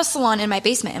 And I have a salon in my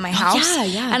basement in my house.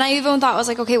 And I even thought, I was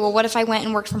like, okay, well, what if I went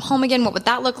and worked from home again? What would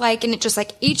that look like? And it just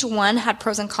like each one had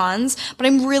pros and cons, but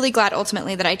I'm really glad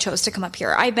ultimately that I chose to come up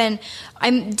here.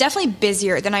 I'm definitely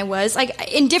busier than I was, like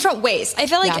in different ways. I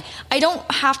feel like I don't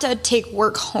have to take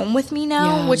work home with me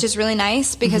now, which is really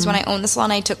nice, because when I owned the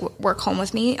salon, I took work home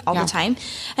with me all the time.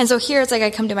 And so here it's like I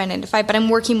come to my 9 to 5, but I'm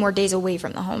working more days days away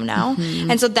from the home now.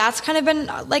 And so that's kind of been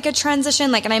like a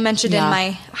transition. Like, and I mentioned in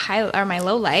my my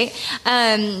low light,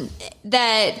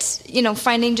 that, you know,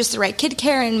 finding just the right kid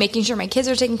care and making sure my kids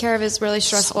are taken care of is really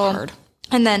stressful. So hard.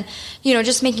 And then, you know,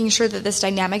 just making sure that this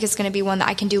dynamic is going to be one that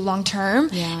I can do long term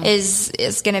is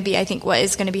going to be, I think, what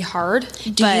is going to be hard.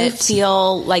 Do you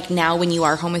feel like now when you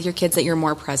are home with your kids that you're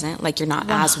more present? Like you're not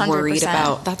 100%. As worried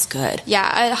about, that's good.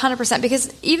 Yeah, 100%.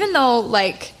 Because even though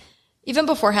like, even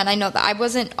beforehand, I know that I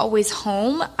wasn't always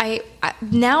home. I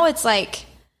now it's like,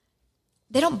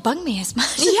 they don't bug me as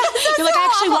much. Yeah. You're like, I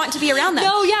actually want to be around them.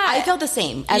 No, yeah. I feel the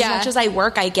same. As much as I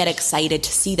work, I get excited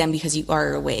to see them because you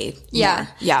are away more.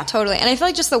 Yeah. Totally. And I feel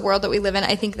like just the world that we live in,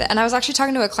 I think that, and I was actually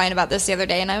talking to a client about this the other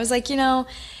day, and I was like, you know,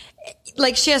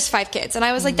 like she has 5 kids, and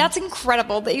I was like, that's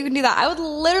incredible that you can do that. I would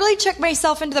literally check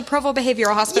myself into the Provo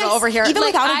Behavioral Hospital over here. Even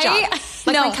like, without a job.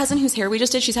 Like my cousin whose hair we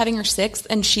just did, she's having her 6th,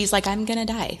 and she's like, I'm going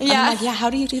to die. Yeah. I'm like, yeah, how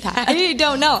do you do that? I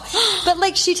don't know. But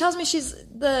like, she tells me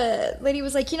the lady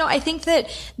was like, you know, I think that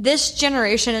this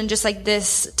generation and just like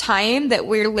this time that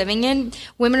we're living in,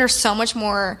 women are so much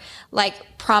more like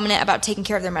prominent about taking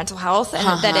care of their mental health, and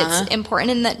that it's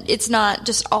important, and that it's not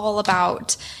just all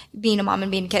about being a mom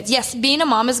and being kids. Yes, being a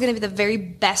mom is going to be the very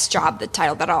best job, the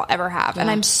title that I'll ever have. Yeah.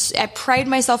 And I pride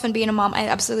myself in being a mom. I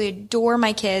absolutely adore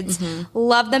my kids,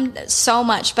 love them so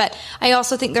much. But I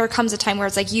also think there comes a time where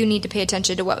it's like, you need to pay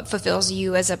attention to what fulfills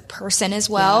you as a person as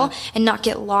well, and not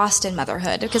get lost in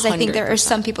motherhood. Because I think there are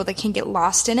some people that can get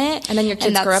lost in it. And then your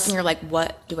kids grow up and you're like,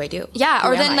 what do I do? Yeah.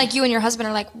 Or then like you and your husband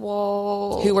are like,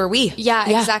 whoa. Who are we?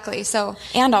 Yeah, exactly. So,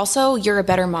 and also you're a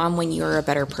better mom when you're a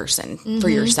better person for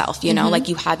yourself, you know, like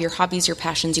you have your hobbies, your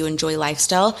passions, you enjoy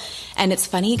lifestyle. And it's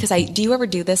funny because do you ever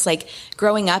do this? Like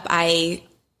growing up, I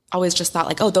always just thought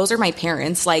like, oh, those are my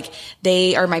parents. Like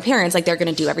they are my parents. Like they're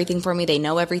going to do everything for me. They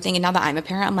know everything. And now that I'm a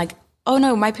parent, I'm like, oh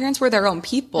no, my parents were their own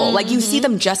people. Like you see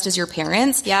them just as your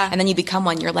parents. Yeah. And then you become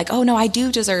one. You're like, oh no, I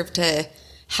do deserve to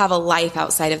have a life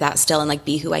outside of that still and like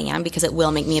be who I am, because it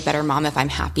will make me a better mom if I'm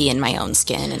happy in my own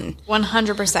skin. And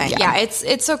 100%. Yeah.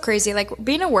 It's so crazy. Like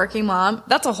being a working mom,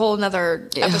 that's a whole nother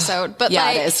episode, but yeah,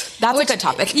 like, it is. That's a good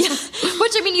topic. Yeah.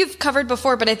 Which I mean, you've covered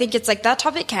before, but I think it's like that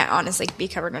topic can't honestly be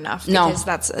covered enough, because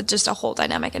that's just a whole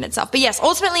dynamic in itself. But yes,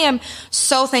 ultimately I'm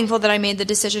so thankful that I made the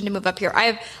decision to move up here.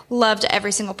 I've loved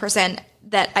every single person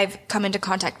that I've come into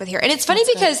contact with here. And it's funny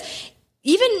because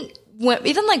even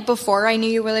like before I knew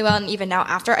you really well, and even now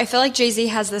after, I feel like Jay-Z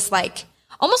has this like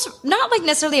almost not like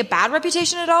necessarily a bad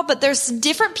reputation at all, but there's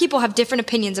different people have different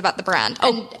opinions about the brand.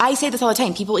 And I say this all the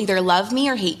time. People either love me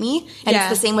or hate me. And it's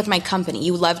the same with my company.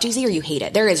 You love Jay-Z or you hate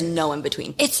it. There is no in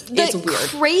between. It's weird.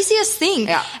 Craziest thing.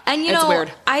 Yeah. And you know,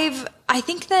 weird. I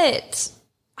think that,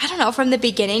 I don't know, from the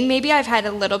beginning, maybe I've had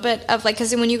a little bit of like,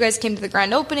 because when you guys came to the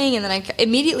grand opening, and then I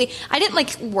didn't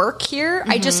like work here.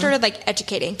 I just started like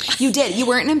educating. You did. You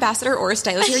weren't an ambassador or a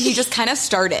stylist here. You just kind of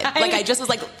started. I just was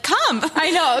like, come.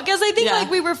 I know. Because I think like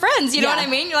we were friends. You know what I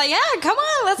mean? You're like, yeah, come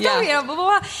on, let's go. You know, blah,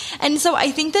 blah, blah. And so I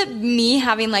think that me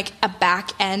having like a back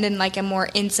end and like a more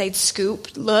inside scoop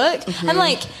look, I'm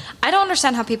like, I don't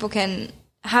understand how people can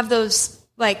have those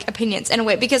like opinions in a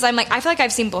way, because I'm like, I feel like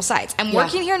I've seen both sides. I'm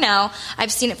working here now.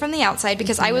 I've seen it from the outside,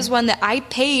 because I was one that I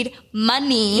paid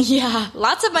money,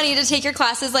 lots of money to take your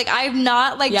classes. Like I'm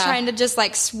not like trying to just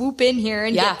like swoop in here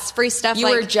and get free stuff. You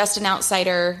were just an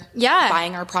outsider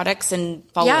buying our products and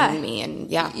following me,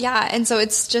 and and so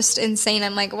it's just insane.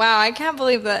 I'm like, wow, I can't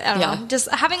believe that. I don't know, just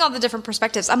having all the different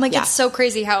perspectives. I'm like, it's so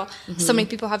crazy how so many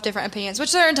people have different opinions,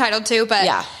 which they're entitled to, but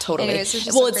totally. Anyways,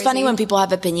 it's funny when people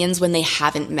have opinions when they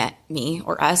haven't met me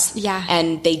or us,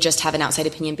 and they just have an outside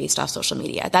opinion based off social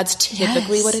media. That's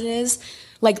typically what it is.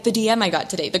 Like the DM I got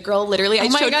today, the girl literally, I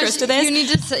showed Krista this. You need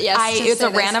to say, it's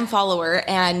a random follower,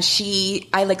 and she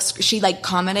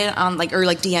commented on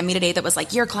DM me today that was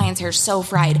like, your client's hair's so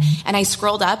fried. And I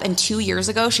scrolled up, and 2 years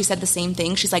ago she said the same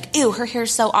thing. She's like, ew, her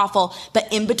hair's so awful.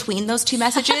 But in between those two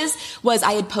messages was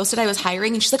I had posted I was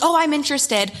hiring, and she's like, oh, I'm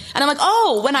interested. And I'm like,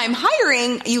 oh, when I'm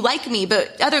hiring, you like me,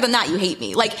 but other than that, you hate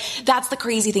me. Like that's the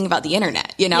crazy thing about the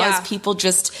internet, you know, is people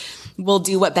just will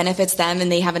do what benefits them,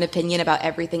 and they have an opinion about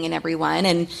everything and everyone.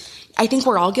 And I think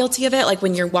we're all guilty of it. Like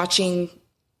when you're watching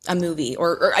a movie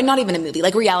or not even a movie,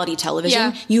 like reality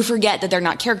television, you forget that they're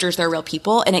not characters, they're real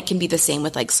people. And it can be the same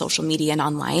with like social media and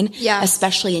online,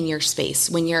 especially in your space.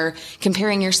 When you're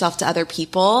comparing yourself to other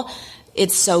people,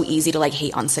 it's so easy to like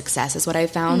hate on success is what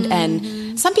I've found.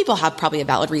 And some people have probably a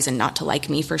valid reason not to like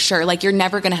me, for sure. Like you're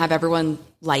never going to have everyone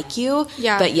like you.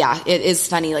 Yeah. But it is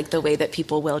funny, like the way that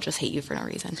people will just hate you for no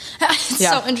reason. It's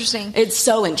so interesting. It's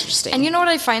so interesting. And you know what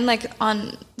I find like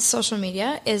on social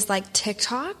media is like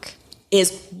TikTok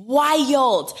is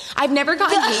wild. I've never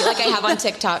gotten hate like I have on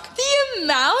TikTok. The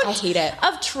amount I hate it.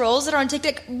 of trolls that are on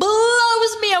TikTok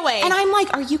blows me away. And I'm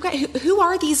like, are you guys, who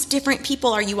are these different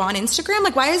people? Are you on Instagram?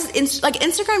 Like, why is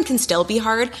Instagram can still be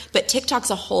hard, but TikTok's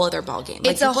a whole other ballgame.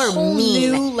 Like, it's a whole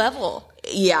new level.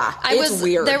 Yeah, it's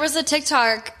weird. There was a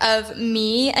TikTok of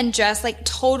me and Jess like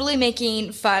totally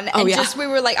making fun, and we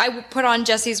were like, I put on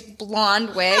Jesse's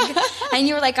blonde wig, and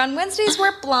you were like, on Wednesdays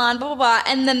we're blonde, blah blah blah,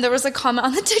 and then there was a comment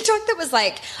on the TikTok that was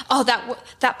like, oh,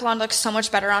 that blonde looks so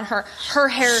much better on her. Her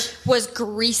hair was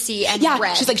greasy and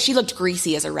red. She's like, she looked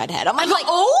greasy as a redhead. I'm like,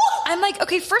 I'm like,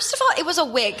 okay, first of all, it was a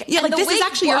wig. Yeah, and like, this is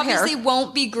actually your hair. Obviously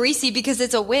won't be greasy because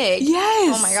it's a wig.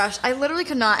 Yes. Oh my gosh, I literally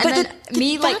could not. But And then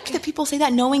the fact that people say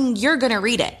that knowing you're gonna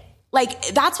read it. Like,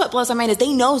 that's what blows my mind is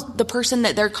they know the person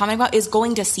that they're commenting about is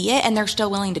going to see it and they're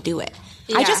still willing to do it.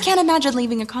 Yeah. I just can't imagine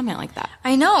leaving a comment like that.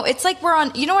 I know. It's like we're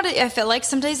on, you know what I feel like?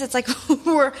 Some days it's like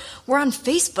we're on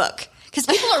Facebook. Because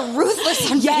people are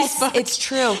ruthless on Facebook. It's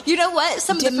true. You know what?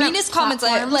 Some of the meanest comments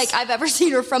I've ever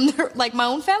seen are from my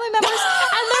own family members.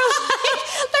 And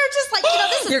they're just like,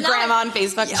 this is your grandma on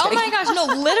Facebook. Oh my gosh, no,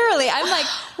 literally. I'm like,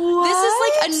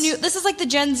 this is like the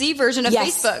Gen Z version of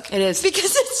Facebook. It is.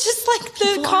 Because it's just like the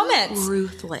people comments. Are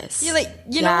ruthless. You're like,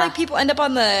 know, like people end up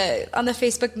on the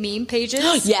Facebook meme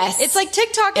pages. Yes. It's like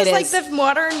TikTok is like the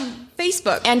modern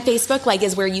Facebook. And Facebook like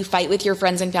is where you fight with your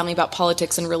friends and family about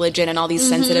politics and religion and all these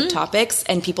sensitive topics,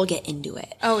 and people get into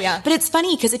it. Oh yeah. But it's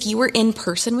funny because if you were in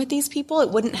person with these people, it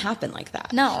wouldn't happen like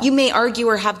that. No. You may argue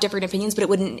or have different opinions, but it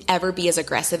wouldn't ever be as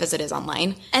aggressive as it is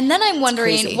online. And then I'm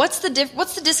wondering what's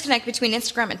the disconnect between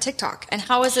Instagram and TikTok, and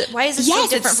why is it so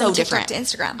different from TikTok to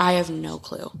Instagram? I have no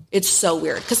clue. It's so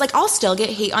weird because like I'll still get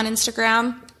hate on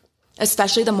Instagram.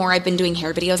 Especially the more I've been doing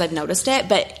hair videos, I've noticed it.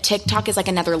 But TikTok is like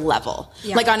another level.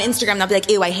 Yeah. Like on Instagram, they'll be like,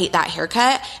 ew, I hate that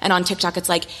haircut. And on TikTok, it's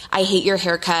like, I hate your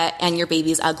haircut and your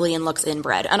baby's ugly and looks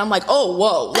inbred. And I'm like, oh,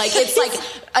 whoa. Like, it's like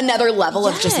another level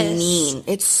of just mean.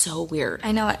 It's so weird.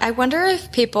 I know. I wonder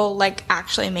if people like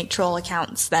actually make troll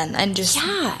accounts then and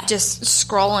just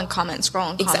scroll and comment.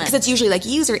 Exactly. Because it's usually like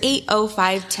user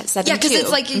 80572. Yeah, because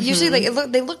it's like usually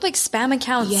like they look like spam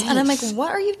accounts. Yes. And I'm like, what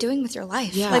are you doing with your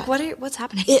life? Yeah. Like, what's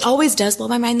happening? It always does blow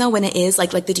my mind though when it is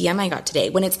like the DM I got today,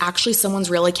 when it's actually someone's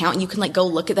real account and you can like go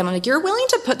look at them. I'm like, you're willing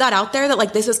to put that out there that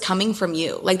like this is coming from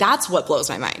you. Like that's what blows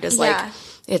my mind is like,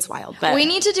 it's wild. But we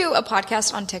need to do a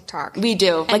podcast on TikTok. We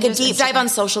do like a deep dive on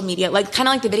social media, like kind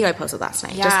of like the video I posted last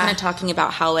night, just kind of talking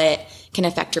about how it can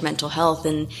affect your mental health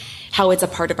and how it's a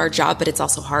part of our job, but it's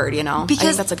also hard, you know? Because I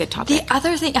think that's a good topic. The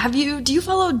other thing, do you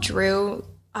follow Drew?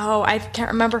 Oh, I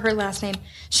can't remember her last name.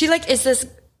 She like is this,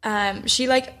 she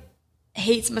like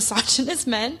hates misogynist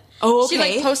men. Oh, okay. She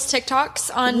like posts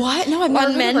TikToks on what? No, I've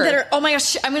never on men that are. Oh my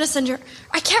gosh, I'm gonna send her.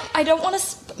 I don't want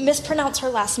to mispronounce her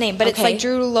last name, but it's like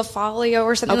Drew LaFolio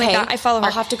or something like that. I follow her.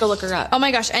 I'll have to go look her up. Oh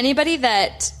my gosh, anybody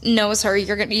that knows her,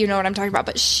 you know what I'm talking about.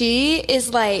 But she is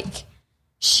like,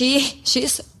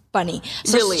 she's funny.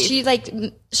 So really?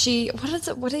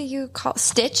 What do you call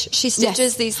Stitch? She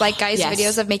stitches these like guys'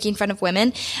 videos of making fun of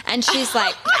women, and she's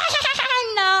like,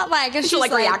 I'm not like, and she'll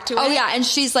like react to it. Oh yeah, and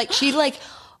she's like, she like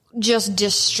just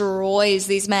destroys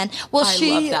these men. Well,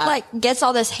 she like gets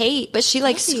all this hate, but she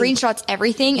like screenshots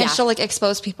everything and she'll like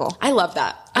expose people. I love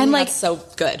that. I'm like, that's so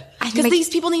good. Because these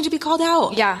people need to be called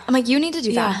out. Yeah. I'm like, you need to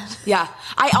do that. Yeah.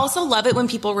 I also love it when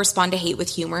people respond to hate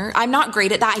with humor. I'm not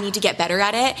great at that. I need to get better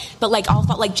at it. But like,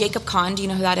 like Jacob Kahn, do you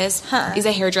know who that is? He's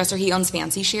a hairdresser. He owns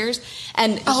Fancy Shears.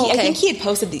 And I think he had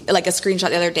posted like a screenshot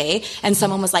the other day and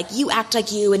someone was like, you act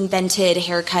like you invented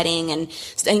hair cutting. And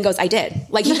he goes, I did.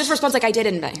 Like he just responds like, I did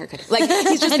invent hair cutting. Like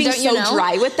he's just being so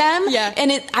dry with them. Yeah.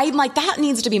 And I'm like, that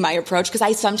needs to be my approach because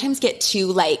I sometimes get too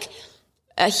like,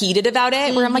 heated about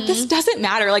it where I'm like, this doesn't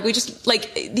matter. Like we just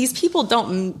like these people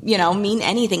don't, mean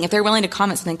anything. If they're willing to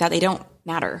comment something like that, they don't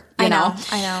matter. I know.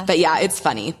 But yeah, it's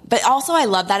funny. But also I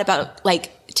love that about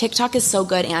like TikTok is so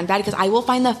good and bad because I will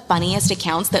find the funniest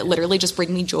accounts that literally just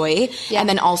bring me joy. Yeah. And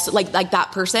then also like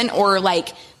that person or like,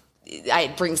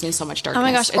 it brings me so much darkness. Oh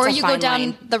my gosh. Or you go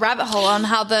down the rabbit hole on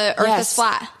how the earth is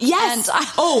flat. Yes.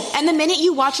 And the minute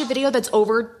you watch a video that's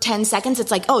over 10 seconds,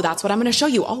 it's like, oh, that's what I'm going to show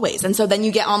you always. And so then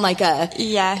you get on like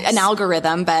an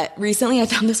algorithm. But recently I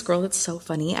found this girl that's so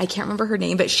funny. I can't remember her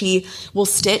name, but she will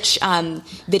stitch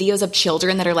videos of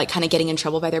children that are like kind of getting in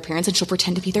trouble by their parents and she'll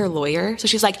pretend to be their lawyer. So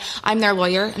she's like, I'm their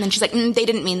lawyer. And then she's like, they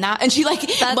didn't mean that. And she like,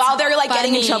 while they're like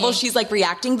getting in trouble, she's like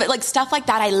reacting. But like stuff like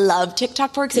that, I love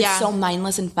TikTok for because it's so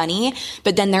mindless and funny.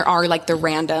 But then there are like the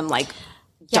random like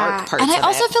dark parts. And I of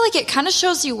also it. feel like it kind of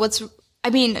shows you what's I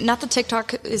mean, not that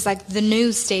TikTok is like the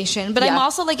news station, but I'm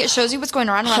also like, it shows you what's going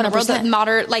on around the world that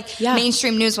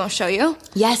mainstream news won't show you.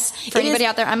 Yes. For anybody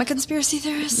out there, I'm a conspiracy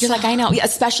theorist. You're like, I know,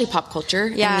 especially pop culture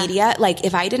and media. Like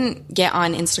if I didn't get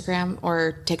on Instagram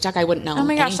or TikTok, I wouldn't know. Oh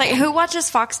my gosh. Like who watches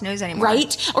Fox News anymore?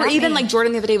 Right. Or even like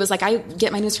Jordan the other day was like, I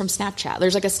get my news from Snapchat.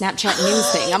 There's like a Snapchat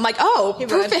news thing. I'm like, oh,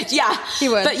 perfect. Yeah. He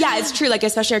would. But yeah, it's true. Like,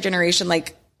 especially our generation,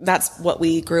 like that's what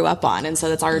we grew up on. And so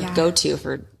that's our go-to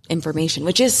for information,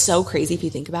 which is so crazy if you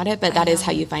think about it, but that is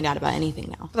how you find out about anything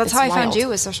now. Well, that's how I found you,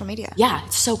 with social media. Yeah,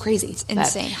 it's so crazy. It's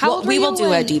insane. We will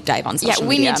do a deep dive on social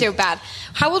media. Yeah, we need to, bad.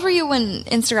 How old were you when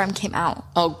Instagram came out?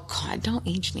 Oh God, don't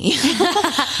age me.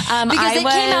 Because it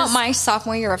came out my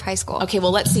sophomore year of high school. Okay,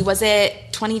 well let's see. Was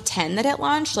it 2010 that it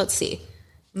launched? Let's see.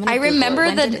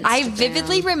 I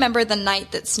vividly remember the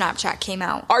night that Snapchat came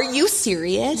out. Are you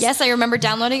serious? Yes, I remember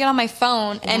downloading it on my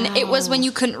phone, and it was when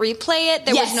you couldn't replay it.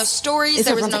 There was no stories.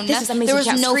 There was no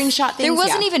screenshot things. There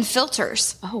wasn't even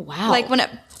filters. Oh wow! Like when it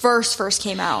first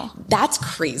came out. That's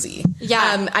crazy.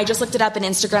 Yeah. I just looked it up, and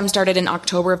Instagram started in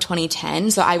October of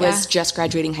 2010. So I was just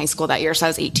graduating high school that year, so I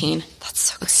was 18. That's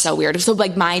so crazy. It's so weird. So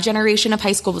like my generation of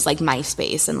high school was like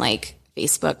MySpace and like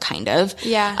Facebook kind of.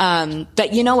 Yeah.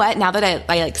 But you know what? Now that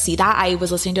I like see that, I was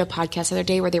listening to a podcast the other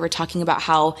day where they were talking about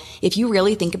how if you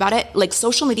really think about it, like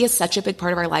social media is such a big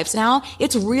part of our lives now.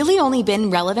 It's really only been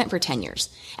relevant for 10 years.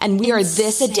 And we are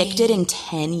this addicted in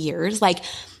 10 years. Like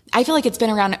I feel like it's been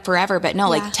around forever, but no,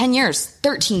 like 10 years,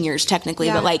 13 years technically,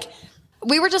 but like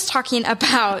we were just talking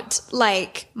about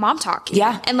like Mom Talk.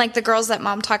 And like the girls that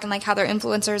Mom Talk and like how they're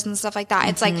influencers and stuff like that.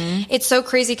 It's like, it's so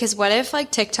crazy because what if like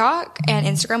TikTok and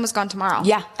Instagram was gone tomorrow?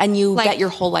 Yeah. And you get your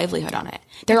whole livelihood on it.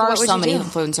 There are so many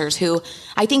influencers who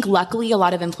I think luckily a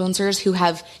lot of influencers who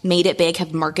have made it big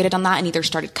have marketed on that and either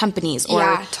started companies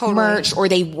or merch or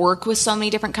they work with so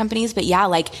many different companies. But yeah,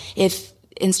 like if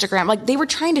Instagram, like they were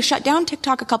trying to shut down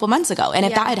TikTok a couple months ago. And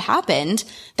if that had happened,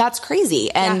 that's crazy.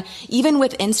 And even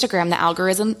with Instagram, the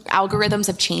algorithms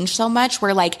have changed so much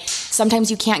where like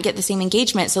sometimes you can't get the same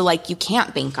engagement. So like you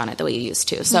can't bank on it the way you used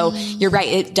to. So you're right.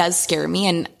 It does scare me.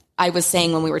 And I was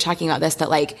saying when we were talking about this that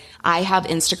like I have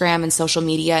Instagram and social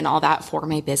media and all that for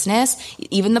my business,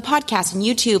 even the podcast and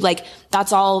YouTube, like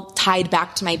that's all tied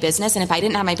back to my business. And if I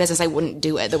didn't have my business, I wouldn't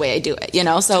do it the way I do it, you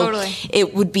know? So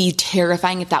it would be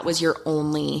terrifying if that was your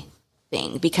only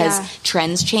thing because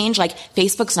trends change. Like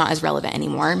Facebook's not as relevant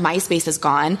anymore. MySpace is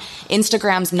gone.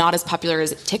 Instagram's not as popular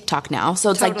as TikTok now.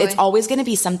 So it's like, it's always going to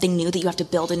be something new that you have to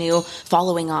build a new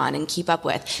following on and keep up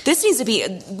with. This needs to be,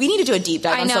 we need to do a deep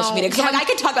dive on social media because I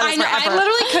could talk about this forever. I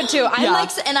literally could too.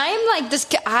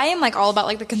 I am like all about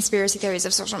like the conspiracy theories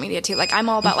of social media too. Like I'm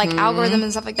all about like algorithms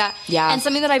and stuff like that. Yeah. And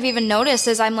something that I've even noticed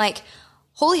is I'm like,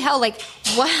 holy hell, like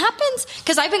what happens?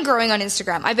 Because I've been growing on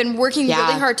Instagram. I've been working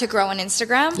really hard to grow on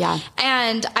Instagram. Yeah.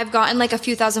 And I've gotten like a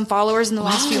few thousand followers in the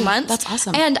last few months. That's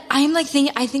awesome. And I'm like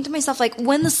I think to myself, like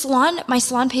when my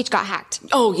salon page got hacked.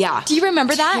 Oh yeah. Do you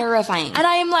remember that? Terrifying. And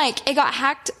I am like, it got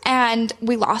hacked and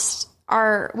we lost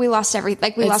everything.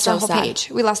 Like we lost our whole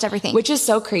page. We lost everything. Which is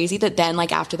so crazy that then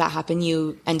like after that happened,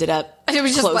 you ended up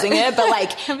closing it. But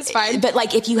like, it was fine. But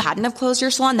like if you hadn't have closed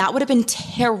your salon, that would have been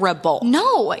terrible.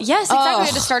 No. Yes, exactly. I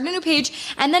had to start a new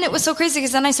page. And then it was so crazy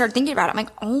because then I started thinking about it. I'm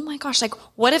like, oh my gosh, like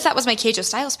what if that was my KJO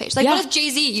Styles page? Like what if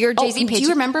your Jay-Z page? Do you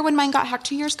remember when mine got hacked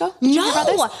 2 years ago? Did you hear about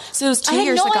this? So it was 2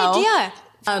 years ago. I had no idea.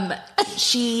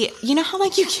 You know how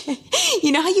like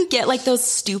you get like those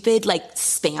stupid like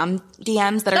spam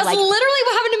DMs that are like. That's literally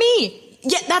what happened to me.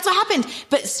 Yeah, that's what happened.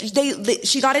 But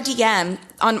she got a DM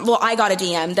I got a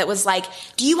DM that was like,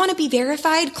 do you want to be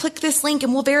verified? Click this link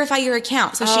and we'll verify your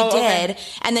account. So she did. Okay.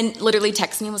 And then literally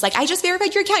texted me and was like, I just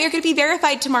verified your account. You're going to be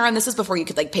verified tomorrow. And this is before you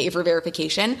could like pay for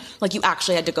verification. Like you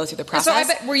actually had to go through the process. So I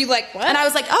bet, were you like, what? And I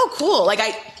was like, oh, cool. Like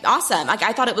awesome. Like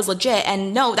I thought it was legit.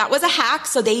 And no, that was a hack.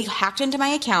 So they hacked into my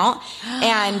account.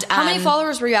 And how many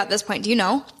followers were you at this point? Do you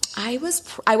know? I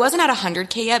wasn't at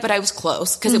 100K yet, but I was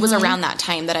close because it was around that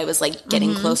time that I was like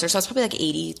getting closer. So I was probably like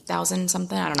 80,000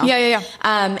 something. I don't know. Yeah.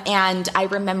 And I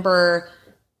remember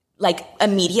like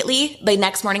immediately the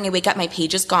next morning I wake up, my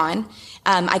page is gone.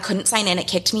 I couldn't sign in. It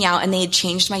kicked me out and they had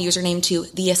changed my username to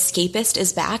The Escapist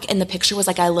is Back. And the picture was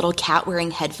like a little cat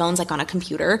wearing headphones, like on a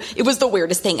computer. It was the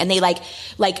weirdest thing. And they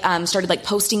started like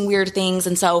posting weird things.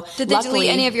 And so did they delete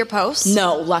any of your posts?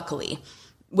 No, luckily.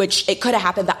 Which it could have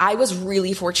happened, but I was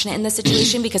really fortunate in this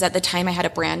situation because at the time I had a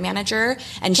brand manager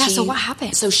and so what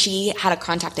happened? So she had a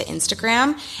contact at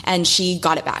Instagram and she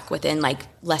got it back within like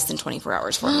less than 24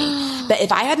 hours for me. But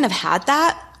if I hadn't have had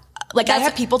that, Like I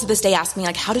have people to this day ask me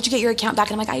like, how did you get your account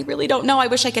back? And I'm like, I really don't know. I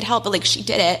wish I could help, but like she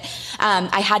did it.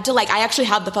 I had to I actually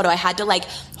have the photo. I had to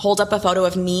hold up a photo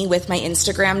of me with my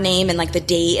Instagram name and like the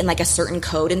date and like a certain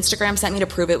code Instagram sent me to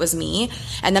prove it was me.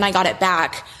 And then I got it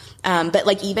back. But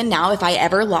like even now, if I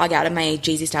ever log out of my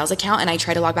Jay-Z Styles account and I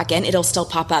try to log back in, it'll still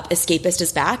pop up Escapist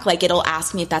is back. Like it'll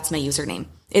ask me if that's my username.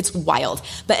 It's wild.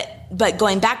 But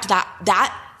going back to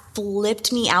that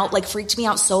flipped me out, like freaked me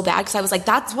out so bad. Cause I was like,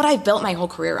 that's what I built my whole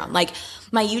career on. Like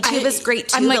my YouTube is great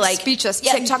too. I'm like speechless.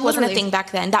 Yeah, TikTok wasn't a thing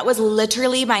back then. That was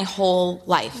literally my whole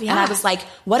life. Yeah. And I was like,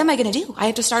 what am I going to do? I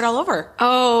have to start all over.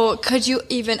 Oh, could you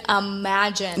even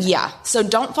imagine? Yeah. So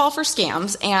don't fall for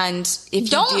scams. And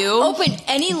if you do, open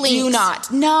any links. Do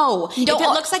not. No. If it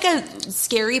looks like a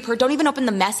scary don't even open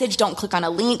the message. Don't click on a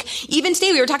link. Even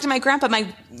today we were talking to my grandpa. My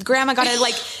grandma got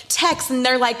a text and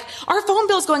they're like, our phone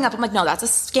bill's going up. I'm like, no, that's a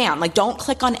scam. Like don't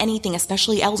click on anything,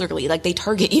 especially elderly. Like they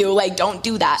target you. Like don't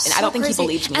do that. And I don't think people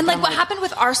believed me. And what happened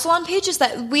with our salon page is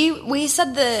that we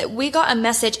said we got a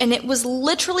message and it was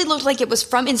literally looked like it was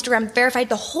from Instagram verified,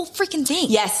 the whole freaking thing.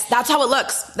 Yes, that's how it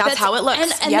looks. That's how it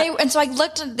looks. And so I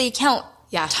looked at the account.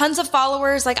 Yeah. Tons of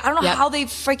followers. Like, I don't know how they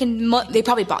freaking... They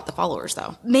probably bought the followers,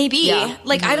 though. Maybe. Yeah.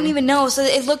 Like, I don't even know. So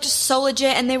it looked so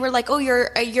legit. And they were like, oh, you're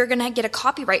going to get a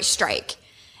copyright strike.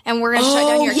 And we're going to shut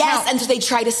down your account. And so they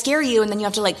try to scare you, and then you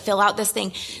have to, fill out this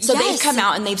thing. So they've come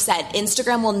out and they've said,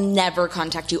 Instagram will never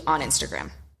contact you on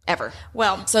Instagram. Ever.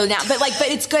 Well, so now, but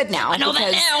it's good now. I know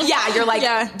that now. Yeah,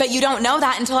 you're but you don't know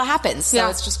that until it happens. So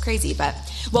it's just crazy. But,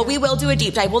 we will do a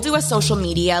deep dive. We'll do a social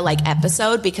media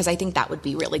episode because I think that would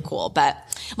be really cool. But,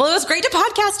 it was great to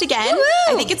podcast again.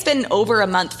 Woo-hoo! I think it's been over a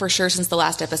month for sure since the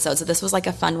last episode. So this was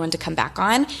a fun one to come back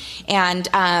on.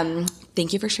 And,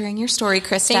 thank you for sharing your story,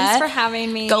 Krista. Thanks for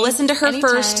having me. Go listen to her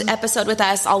first episode with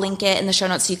us. I'll link it in the show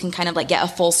notes so you can kind of get a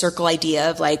full circle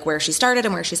idea of where she started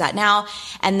and where she's at now.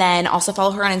 And then also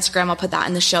follow her on Instagram. I'll put that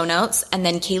in the show notes. And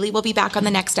then Kaylee will be back on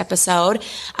the next episode.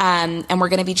 And we're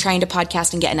going to be trying to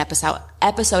podcast and get an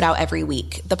episode out every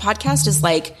week. The podcast is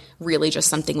really just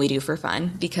something we do for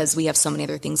fun because we have so many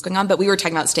other things going on. But we were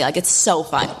talking about today, it's so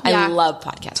fun. Yeah, I love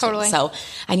podcasting. Totally. So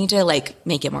I need to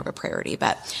make it more of a priority.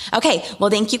 But okay,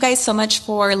 well, thank you guys so much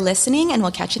for listening, and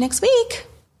we'll catch you next week.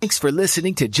 Thanks for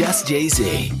listening to Just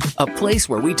Jay-Z, a place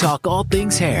where we talk all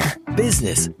things hair,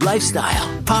 business,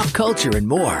 lifestyle, pop culture, and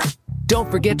more. Don't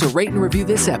forget to rate and review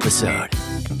this episode.